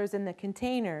colors in the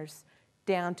containers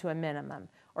down to a minimum,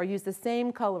 or use the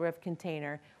same color of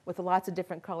container with lots of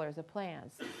different colors of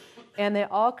plants. And they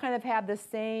all kind of have the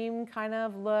same kind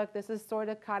of look. This is sort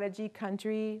of cottagey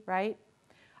country, right?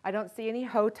 I don't see any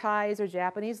hoe ties or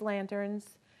Japanese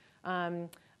lanterns.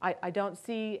 I don't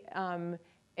see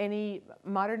any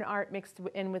modern art mixed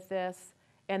in with this.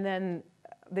 And then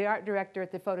the art director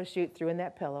at the photo shoot threw in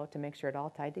that pillow to make sure it all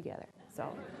tied together. So,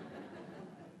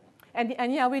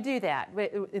 and yeah, we do that.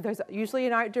 There's usually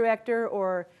an art director,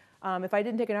 or if I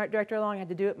didn't take an art director along, I had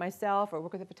to do it myself, or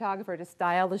work with a photographer to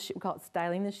style the shoot. We call it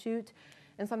styling the shoot.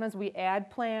 And sometimes we add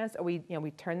plants, or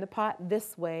we turn the pot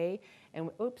this way,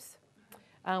 and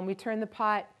we turn the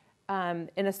pot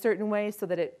in a certain way so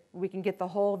that we can get the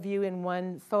whole view in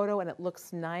one photo and it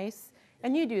looks nice.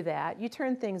 And you do that. You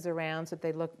turn things around so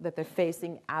that they're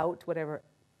facing out, whatever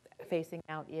facing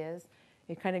out is.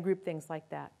 You kind of group things like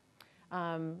that.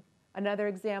 Another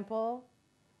example,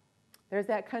 there's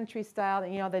that country style,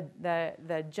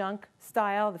 the junk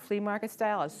style, the flea market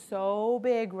style is so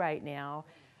big right now.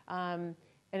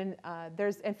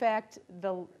 There's, in fact,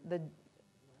 the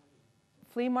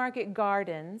flea market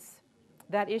gardens,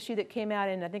 that issue that came out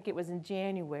I think it was in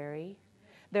January,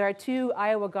 there are 2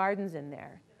 Iowa gardens in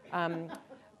there.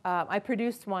 I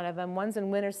produced one of them. One's in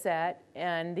Winterset,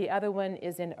 and the other one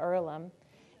is in Earlham.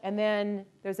 And then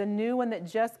there's a new one that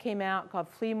just came out called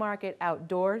Flea Market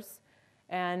Outdoors,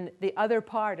 and the other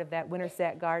part of that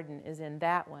Winterset garden is in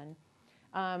that one.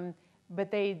 But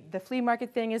the flea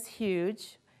market thing is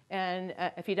huge, and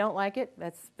if you don't like it,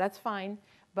 that's fine.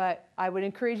 But I would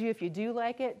encourage you, if you do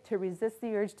like it, to resist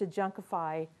the urge to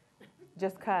junkify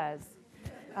just because.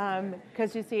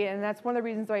 Because you see, and that's one of the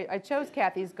reasons why I chose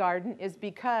Kathy's garden, is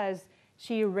because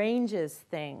she arranges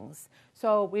things.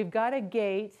 So we've got a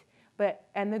gate,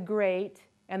 and the grate,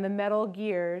 and the metal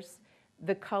gears.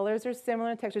 The colors are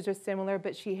similar, textures are similar,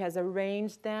 but she has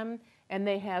arranged them, and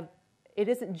it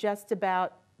isn't just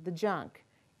about the junk.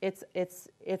 It's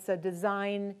a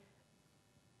design.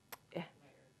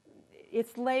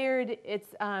 It's layered.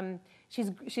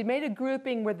 She made a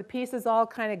grouping where the pieces all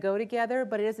kind of go together,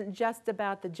 but it isn't just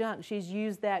about the junk. She's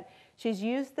used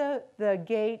the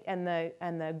gate and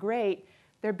the grate.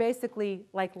 They're basically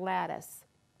like lattice.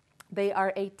 They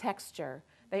are a texture.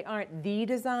 They aren't the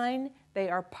design. They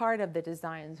are part of the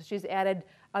design. So she's added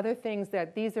other things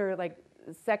these are like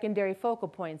secondary focal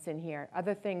points in here.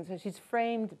 Other things. So she's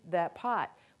framed that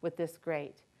pot with this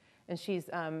grate. And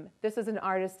this is an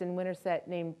artist in Winterset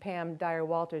named Pam Dyer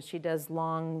Walters. She does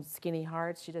long, skinny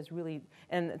hearts. She does really,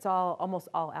 and it's almost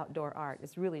all outdoor art.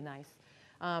 It's really nice.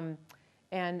 So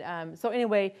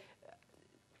anyway,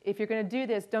 if you're going to do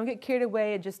this, don't get carried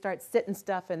away and just start sitting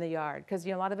stuff in the yard. Because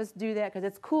a lot of us do that because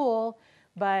it's cool,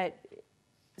 but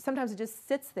sometimes it just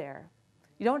sits there.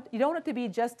 You don't want it to be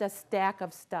just a stack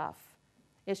of stuff.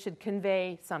 It should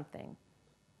convey something.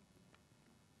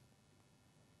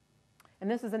 And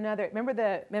this is another, remember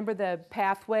the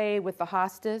pathway with the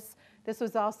hostas? This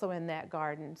was also in that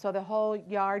garden. So the whole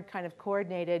yard kind of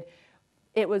coordinated.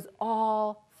 It was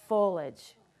all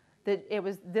foliage. There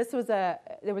was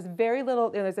very little,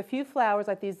 there's a few flowers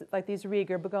like these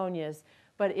Rieger begonias,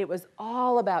 but it was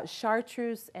all about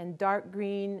chartreuse and dark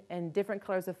green and different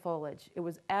colors of foliage. It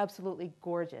was absolutely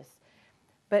gorgeous.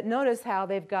 But notice how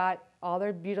they've got all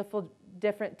their beautiful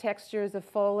different textures of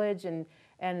foliage and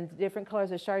different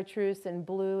colors of chartreuse and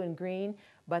blue and green,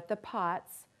 but the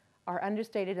pots are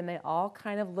understated and they all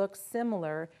kind of look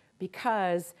similar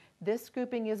because this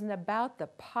grouping isn't about the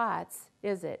pots,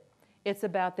 is it? It's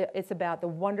about the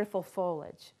wonderful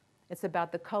foliage. It's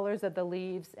about the colors of the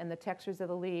leaves and the textures of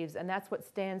the leaves, and that's what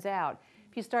stands out.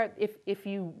 If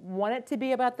you want it to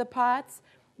be about the pots,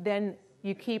 then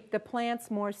you keep the plants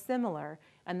more similar,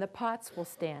 and the pots will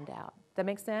stand out. Does that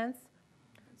make sense?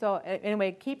 So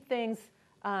anyway, keep things,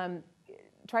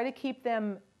 try to keep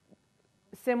them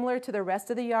similar to the rest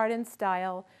of the yard in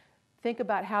style. Think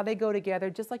about how they go together,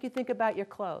 just like you think about your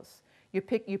clothes. You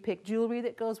pick jewelry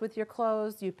that goes with your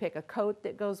clothes. You pick a coat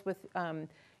that goes with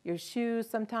your shoes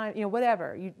sometimes,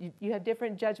 whatever. You have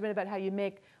different judgment about how you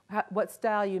make, what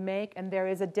style you make, and there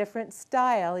is a different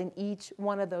style in each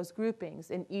one of those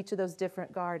groupings, in each of those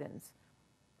different gardens.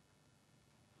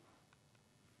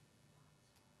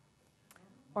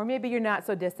 Or maybe you're not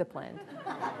so disciplined.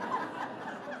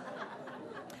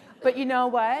 But you know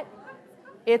what?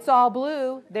 It's all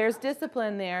blue. There's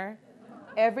discipline there.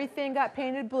 Everything got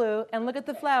painted blue, and look at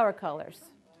the flower colors.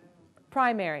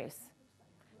 Primaries.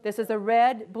 This is a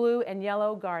red, blue, and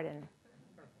yellow garden.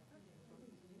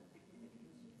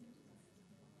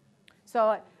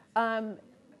 So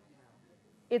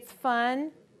it's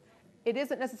fun. It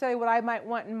isn't necessarily what I might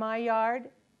want in my yard,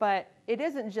 but it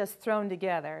isn't just thrown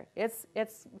together.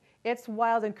 It's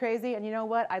wild and crazy, and you know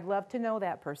what? I'd love to know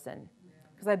that person,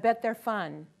 because I bet they're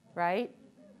fun, right?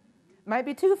 Might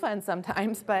be too fun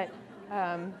sometimes, but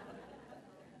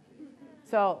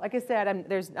so like I said,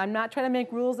 I'm not trying to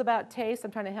make rules about taste.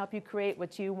 I'm trying to help you create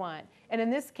what you want. And in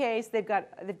this case, they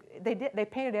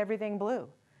painted everything blue,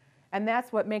 and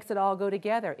that's what makes it all go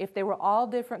together. If they were all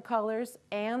different colors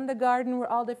and the garden were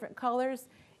all different colors,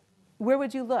 where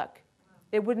would you look?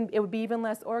 It would be even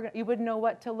less organized. You wouldn't know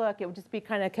what to look. It would just be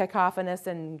kind of cacophonous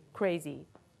and crazy.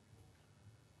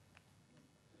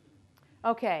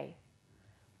 Okay,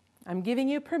 I'm giving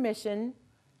you permission.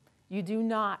 You do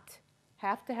not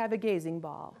have to have a gazing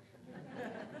ball.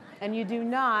 And you do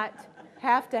not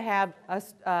have to have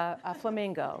a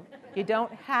flamingo. You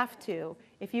don't have to.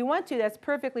 If you want to, that's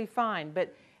perfectly fine.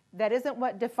 But that isn't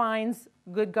what defines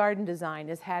good garden design,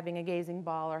 is having a gazing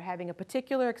ball or having a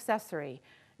particular accessory.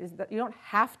 You don't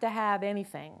have to have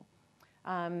anything.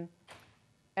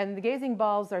 And the gazing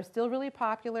balls are still really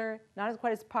popular, not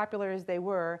quite as popular as they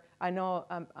were. I know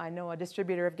a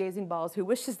distributor of gazing balls who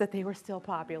wishes that they were still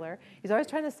popular. He's always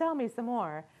trying to sell me some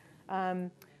more.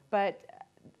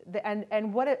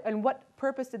 What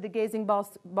purpose did the gazing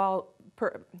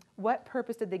what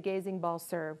purpose did the gazing ball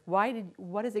serve?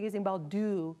 What does the gazing ball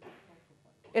do?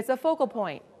 It's a focal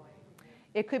point.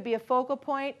 It could be a focal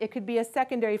point. It could be a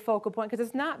secondary focal point, because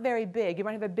it's not very big. You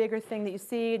might have a bigger thing that you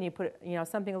see, and you put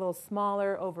something a little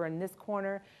smaller over in this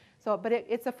corner. But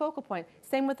it's a focal point.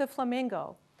 Same with the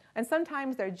flamingo. And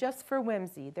sometimes they're just for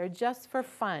whimsy. They're just for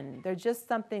fun. They're just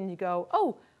something you go,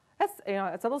 oh, that's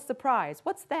it's a little surprise.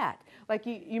 What's that? Like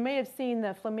you may have seen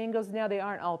the flamingos. Now they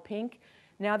aren't all pink.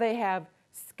 Now they have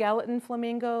skeleton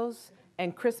flamingos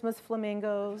and Christmas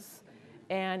flamingos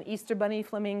and Easter bunny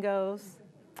flamingos.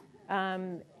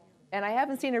 And I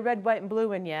haven't seen a red, white, and blue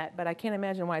one yet, but I can't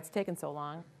imagine why it's taken so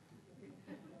long.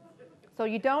 So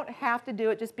you don't have to do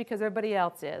it just because everybody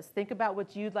else is. Think about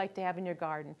what you'd like to have in your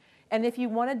garden. And if you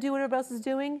want to do what everybody else is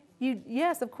doing,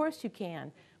 yes, of course you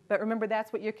can. But remember,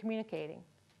 that's what you're communicating.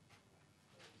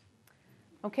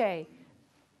 Okay,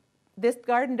 this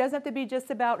garden doesn't have to be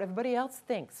just about what everybody else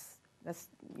thinks.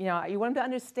 You want them to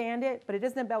understand it, but it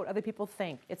isn't about what other people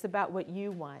think. It's about what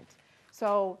you want.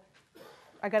 So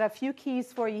I got a few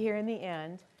keys for you here in the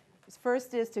end.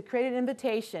 First is to create an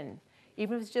invitation,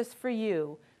 even if it's just for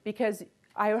you, because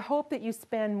I hope that you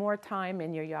spend more time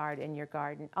in your yard, in your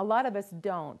garden. A lot of us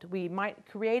don't. We might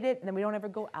create it, and then we don't ever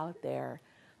go out there.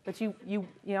 But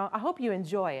I hope you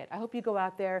enjoy it. I hope you go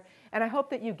out there, and I hope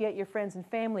that you get your friends and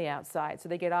family outside so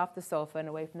they get off the sofa and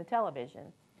away from the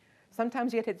television.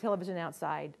 Sometimes you get to take the television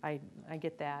outside. I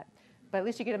get that. But at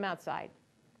least you get them outside.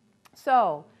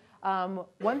 So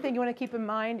one thing you want to keep in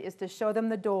mind is to show them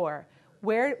the door.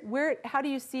 How do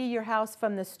you see your house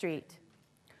from the street?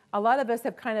 A lot of us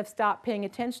have kind of stopped paying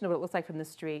attention to what it looks like from the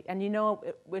street. And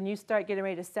when you start getting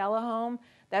ready to sell a home,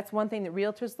 that's one thing that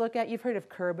realtors look at. You've heard of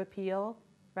curb appeal,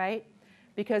 right?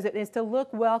 Because it needs to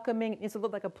look welcoming. It needs to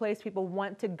look like a place people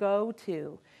want to go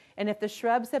to. And if the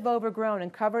shrubs have overgrown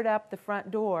and covered up the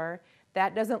front door,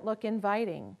 that doesn't look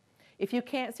inviting. If you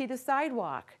can't see the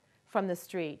sidewalk from the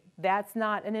street, that's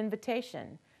not an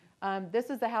invitation. This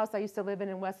is the house I used to live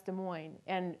in West Des Moines,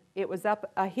 and it was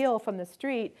up a hill from the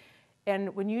street,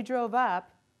 and when you drove up,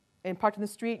 and parked in the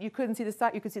street, you couldn't see the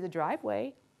side. You could see the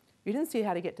driveway. You didn't see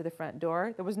how to get to the front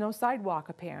door. There was no sidewalk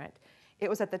apparent. It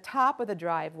was at the top of the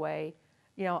driveway,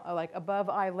 you know, like above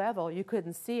eye level. You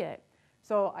couldn't see it.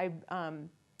 So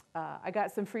I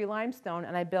got some free limestone,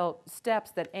 and I built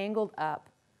steps that angled up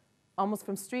almost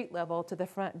from street level to the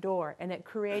front door, and it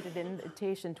created an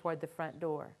invitation toward the front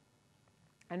door.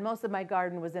 And most of my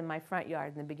garden was in my front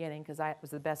yard in the beginning because I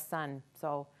was the best sun,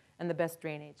 so, and the best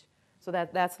drainage. So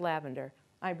that's lavender.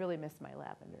 I really miss my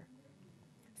lavender.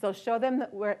 So show them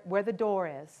where the door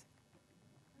is.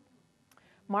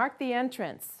 Mark the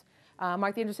entrance.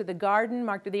 Mark the entrance to the garden.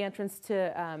 Mark the entrance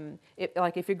to,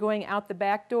 like if you're going out the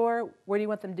back door, where do you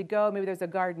want them to go? Maybe there's a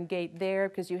garden gate there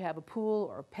because you have a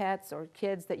pool or pets or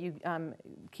kids that you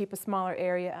keep a smaller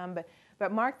area.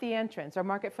 But mark the entrance or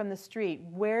mark it from the street.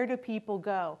 Where do people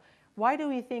go? Why do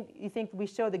you think we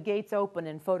show the gates open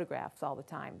in photographs all the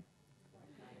time?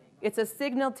 It's a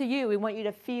signal to you. We want you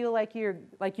to feel like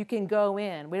you can go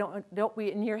in. We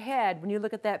in your head, when you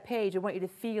look at that page, we want you to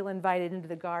feel invited into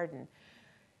the garden.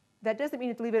 That doesn't mean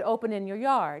you have to leave it open in your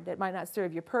yard. That might not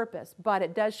serve your purpose, but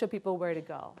it does show people where to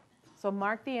go. So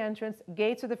mark the entrance.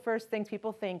 Gates are the first things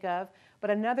people think of,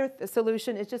 but another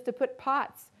solution is just to put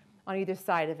pots on either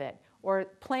side of it, or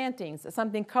plantings,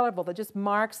 something colorful that just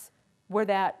marks where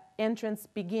that entrance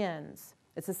begins.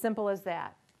 It's as simple as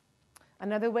that.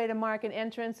 Another way to mark an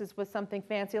entrance is with something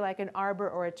fancy like an arbor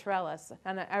or a trellis.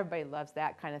 And everybody loves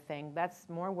that kind of thing. That's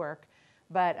more work.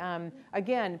 But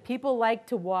again, people like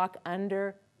to walk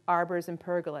under arbors and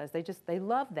pergolas. They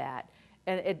love that.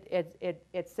 And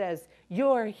it says,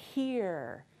 you're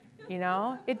here. You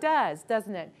know? It does,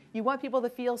 doesn't it? You want people to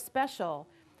feel special.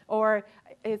 Or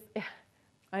I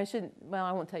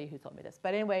won't tell you who told me this.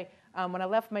 But anyway, when I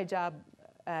left my job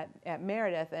at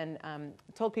Meredith and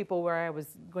told people where I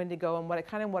was going to go and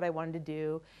what I wanted to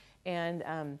do,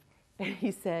 and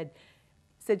he said,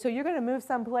 so you're going to move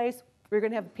someplace where you're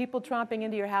going to have people tromping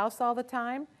into your house all the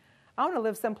time? I want to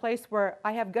live someplace where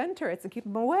I have gun turrets and keep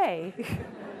them away.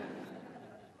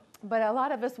 But a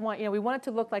lot of us we want it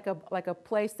to look like a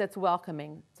place that's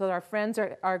welcoming, so that our friends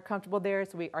are comfortable there,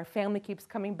 so our family keeps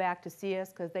coming back to see us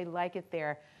because they like it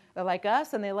there. They like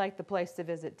us and they like the place to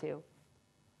visit too.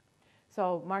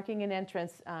 So marking an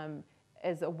entrance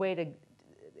is a way to,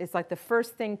 it's like the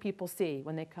first thing people see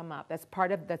when they come up. That's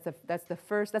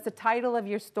the title of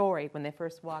your story when they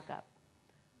first walk up.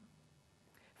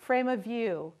 Frame of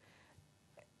view.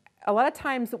 A lot of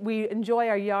times we enjoy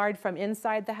our yard from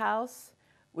inside the house.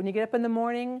 When you get up in the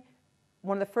morning,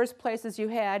 one of the first places you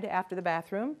head after the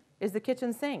bathroom is the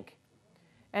kitchen sink.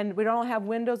 And we don't have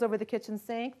windows over the kitchen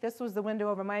sink. This was the window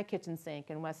over my kitchen sink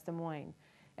in West Des Moines.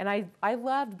 And I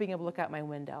loved being able to look out my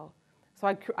window.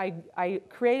 So I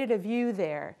created a view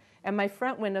there. And my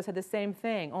front windows had the same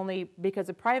thing, only because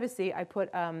of privacy, I put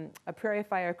a prairie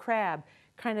fire crab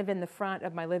kind of in the front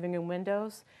of my living room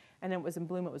windows. And it was in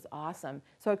bloom. It was awesome.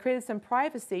 So it created some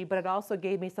privacy, but it also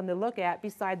gave me something to look at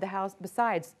beside the house,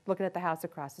 besides looking at the house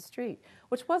across the street,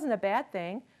 which wasn't a bad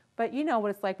thing. But you know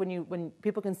what it's like when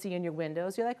people can see in your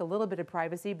windows. You like a little bit of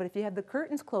privacy, but if you have the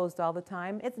curtains closed all the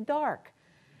time, it's dark.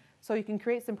 So you can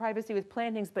create some privacy with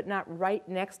plantings, but not right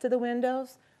next to the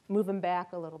windows. Move them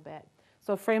back a little bit.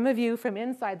 So frame a view from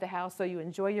inside the house so you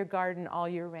enjoy your garden all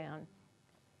year round.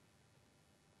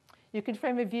 You can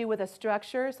frame a view with a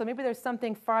structure. So maybe there's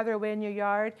something farther away in your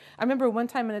yard. I remember one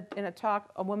time in a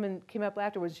talk, a woman came up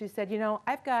afterwards. She said,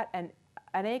 I've got an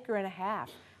acre and a half.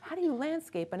 How do you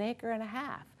landscape an acre and a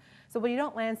half? So you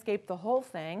don't landscape the whole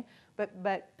thing,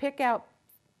 but pick out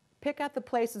the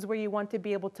places where you want to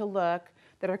be able to look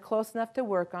that are close enough to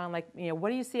work on. Like, what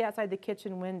do you see outside the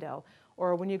kitchen window?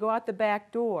 Or when you go out the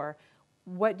back door,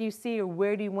 what do you see or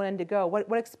where do you want them to go?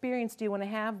 What experience do you want to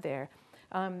have there?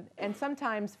 And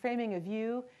sometimes framing a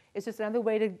view is just another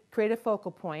way to create a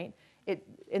focal point.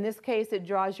 In this case, it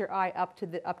draws your eye up to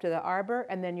the arbor,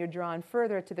 and then you're drawn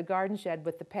further to the garden shed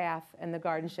with the path and the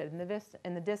garden shed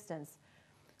in the distance.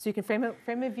 So you can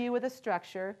frame a view with a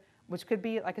structure, which could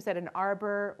be, like I said, an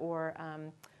arbor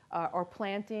or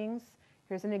plantings.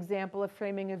 Here's an example of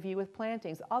framing a view with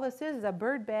plantings. All this is a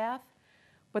bird bath,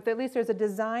 but at least there's a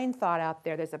design thought out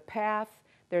there. There's a path,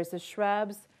 there's the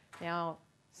shrubs. Now,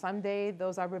 someday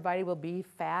those arborvitae will be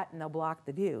fat and they'll block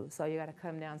the view, so you got to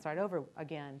come down and start over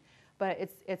again. But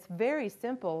it's very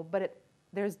simple, but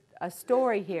there's a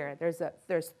story here.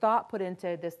 There's thought put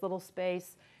into this little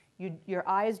space. Your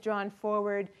eyes drawn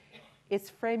forward. It's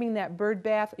framing that bird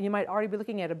bath. You might already be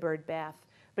looking at a bird bath,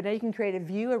 but now you can create a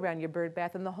view around your bird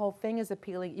bath, and the whole thing is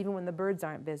appealing even when the birds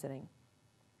aren't visiting.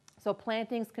 So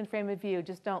plantings can frame a view.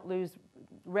 Just don't lose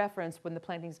reference when the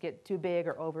plantings get too big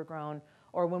or overgrown,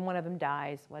 or when one of them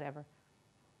dies, whatever.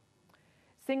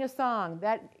 Sing a song.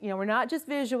 That, we're not just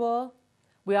visual.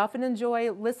 We often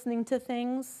enjoy listening to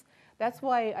things. That's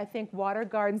why I think water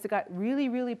gardens got really,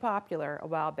 really popular a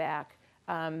while back,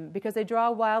 because they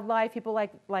draw wildlife. People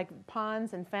like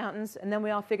ponds and fountains, and then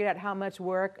we all figured out how much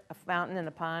work a fountain and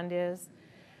a pond is.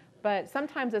 But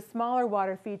sometimes a smaller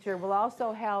water feature will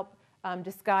also help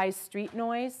disguise street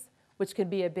noise, which can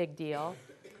be a big deal,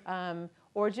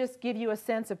 or just give you a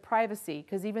sense of privacy,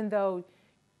 because even though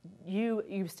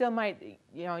you still might,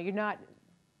 you're not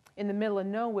in the middle of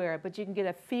nowhere, but you can get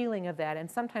a feeling of that. And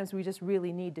sometimes we just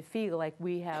really need to feel like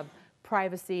we have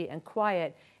privacy and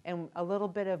quiet, and a little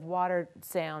bit of water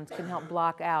sounds can help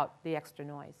block out the extra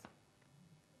noise.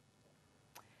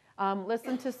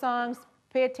 Listen to songs.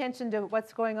 Pay attention to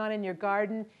what's going on in your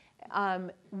garden.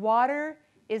 Water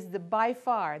is by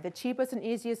far the cheapest and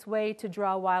easiest way to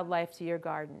draw wildlife to your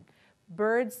garden.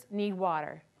 Birds need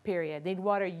water, period. They need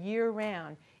water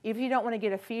year-round. If you don't want to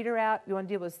get a feeder out, you want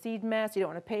to deal with seed mess, you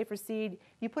don't want to pay for seed,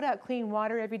 you put out clean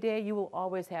water every day, you will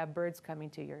always have birds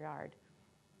coming to your yard.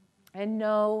 And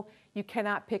no, you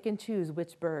cannot pick and choose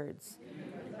which birds.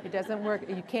 It doesn't work.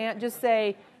 You can't just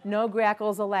say, no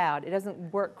grackles allowed. It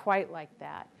doesn't work quite like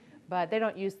that. But they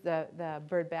don't use the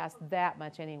bird baths that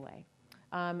much anyway.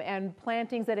 And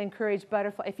plantings that encourage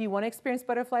butterflies. If you want to experience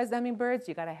butterflies and hummingbirds,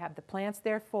 you've got to have the plants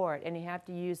there for it. And you have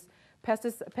to use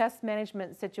pest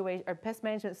management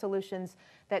solutions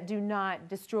that do not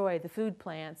destroy the food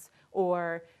plants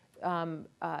or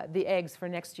the eggs for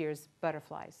next year's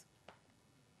butterflies.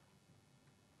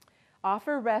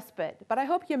 Offer respite, but I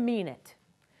hope you mean it,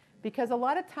 because a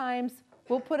lot of times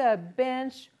we'll put a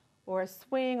bench or a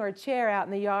swing or a chair out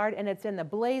in the yard and it's in the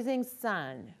blazing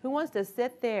sun. Who wants to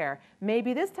sit there?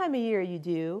 Maybe this time of year you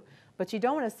do, but you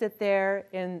don't want to sit there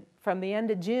from the end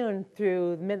of June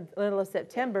through the middle of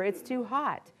September. It's too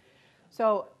hot.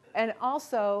 So, and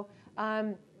also,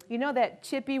 you know that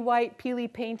chippy white,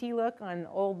 peely, painty look on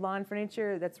old lawn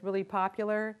furniture that's really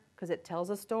popular because it tells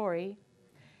a story?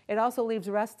 It also leaves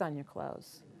rust on your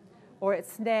clothes, or it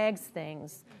snags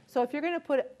things. So if you're going to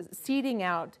put seating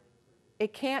out,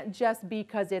 it can't just be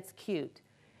because it's cute.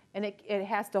 And it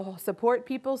has to support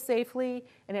people safely,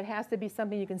 and it has to be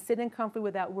something you can sit in comfy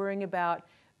without worrying about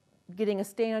getting a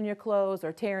stain on your clothes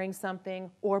or tearing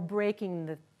something or breaking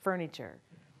the furniture.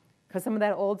 Because some of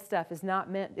that old stuff is not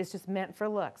meant, it's just meant for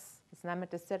looks. It's not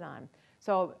meant to sit on.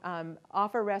 So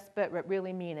offer respite, but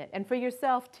really mean it. And for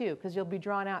yourself too, because you'll be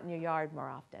drawn out in your yard more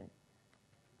often.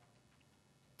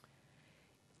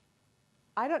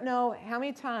 I don't know how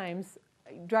many times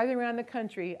driving around the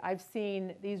country I've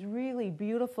seen these really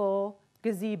beautiful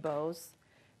gazebos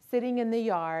sitting in the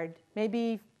yard,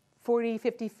 maybe 40,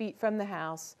 50 feet from the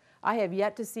house. I have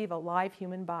yet to see a live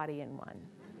human body in one.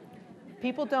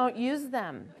 People don't use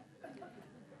them.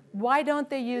 Why don't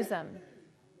they use them?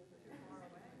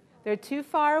 They're too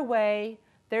far away.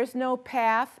 There's no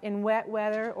path in wet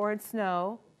weather or in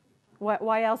snow.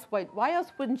 Why else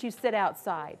wouldn't you sit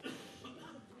outside?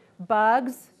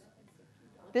 Bugs.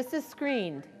 This is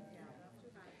screened.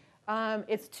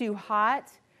 It's too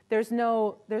hot. There's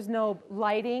no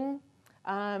lighting.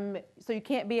 So you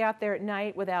can't be out there at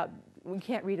night we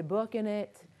can't read a book in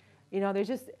it. There's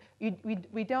just,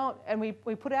 we don't, and we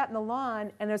put it out in the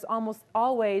lawn, and there's almost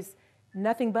always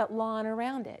nothing but lawn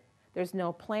around it. There's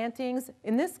no plantings.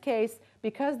 In this case,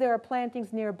 because there are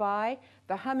plantings nearby,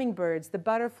 the hummingbirds, the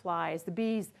butterflies, the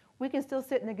bees, we can still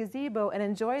sit in the gazebo and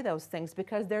enjoy those things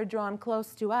because they're drawn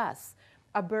close to us.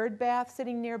 A bird bath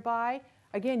sitting nearby,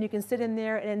 again, you can sit in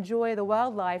there and enjoy the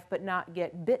wildlife but not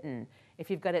get bitten if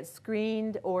you've got it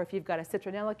screened or if you've got a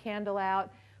citronella candle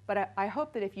out. But I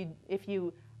hope that if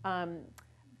you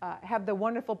have the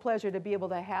wonderful pleasure to be able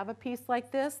to have a piece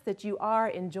like this, that you are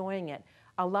enjoying it.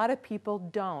 A lot of people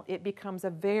don't. It becomes a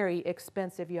very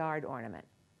expensive yard ornament.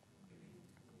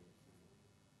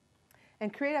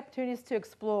 And create opportunities to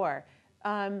explore.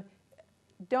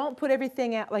 Don't put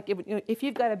everything out, like if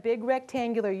you've got a big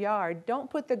rectangular yard, don't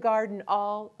put the garden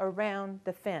all around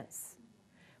the fence.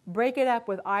 Break it up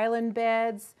with island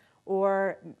beds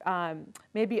or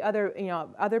maybe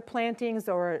other plantings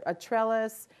or a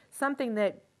trellis, something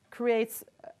that creates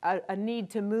a need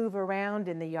to move around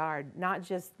in the yard, not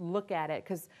just look at it.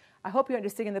 Because I hope you're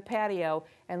just sitting in the patio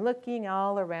and looking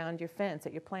all around your fence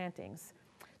at your plantings.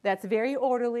 That's very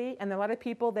orderly, and there are a lot of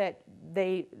people that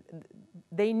they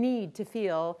need to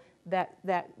feel that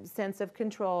sense of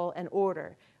control and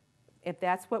order. If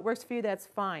that's what works for you, that's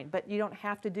fine, but you don't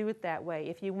have to do it that way.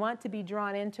 If you want to be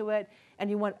drawn into it and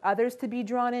you want others to be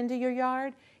drawn into your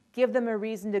yard, give them a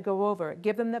reason to go over it.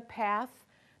 Give them the path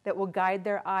that will guide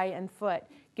their eye and foot.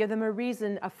 Give them a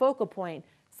reason, a focal point,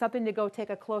 something to go take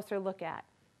a closer look at.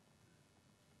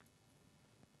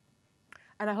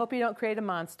 And I hope you don't create a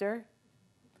monster,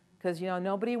 because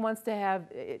nobody wants to have,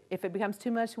 if it becomes too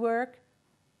much work,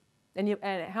 and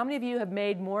how many of you have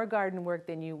made more garden work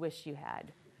than you wish you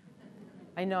had?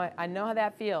 I know how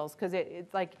that feels, because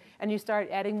it's like, and you start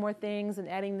adding more things and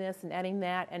adding this and adding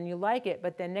that, and you like it,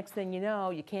 but then next thing you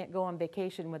know, you can't go on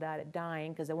vacation without it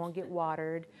dying because it won't get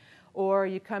watered, or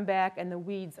you come back and the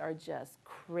weeds are just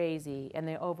crazy and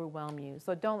they overwhelm you.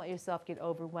 So don't let yourself get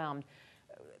overwhelmed.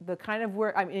 The kind of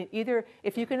work, I mean, either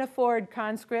if you can afford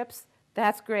conscripts,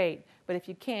 that's great, but if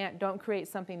you can't, don't create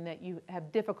something that you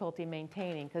have difficulty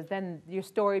maintaining, because then your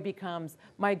story becomes,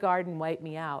 my garden wiped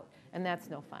me out, and that's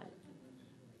no fun.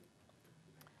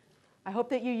 I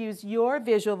hope that you use your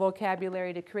visual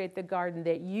vocabulary to create the garden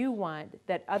that you want,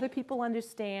 that other people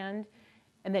understand,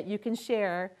 and that you can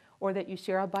share, or that you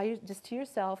share all by just to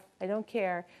yourself. I don't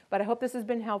care. But I hope this has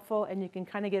been helpful, and you can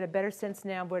kind of get a better sense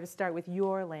now of where to start with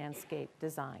your landscape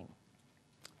design.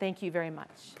 Thank you very much.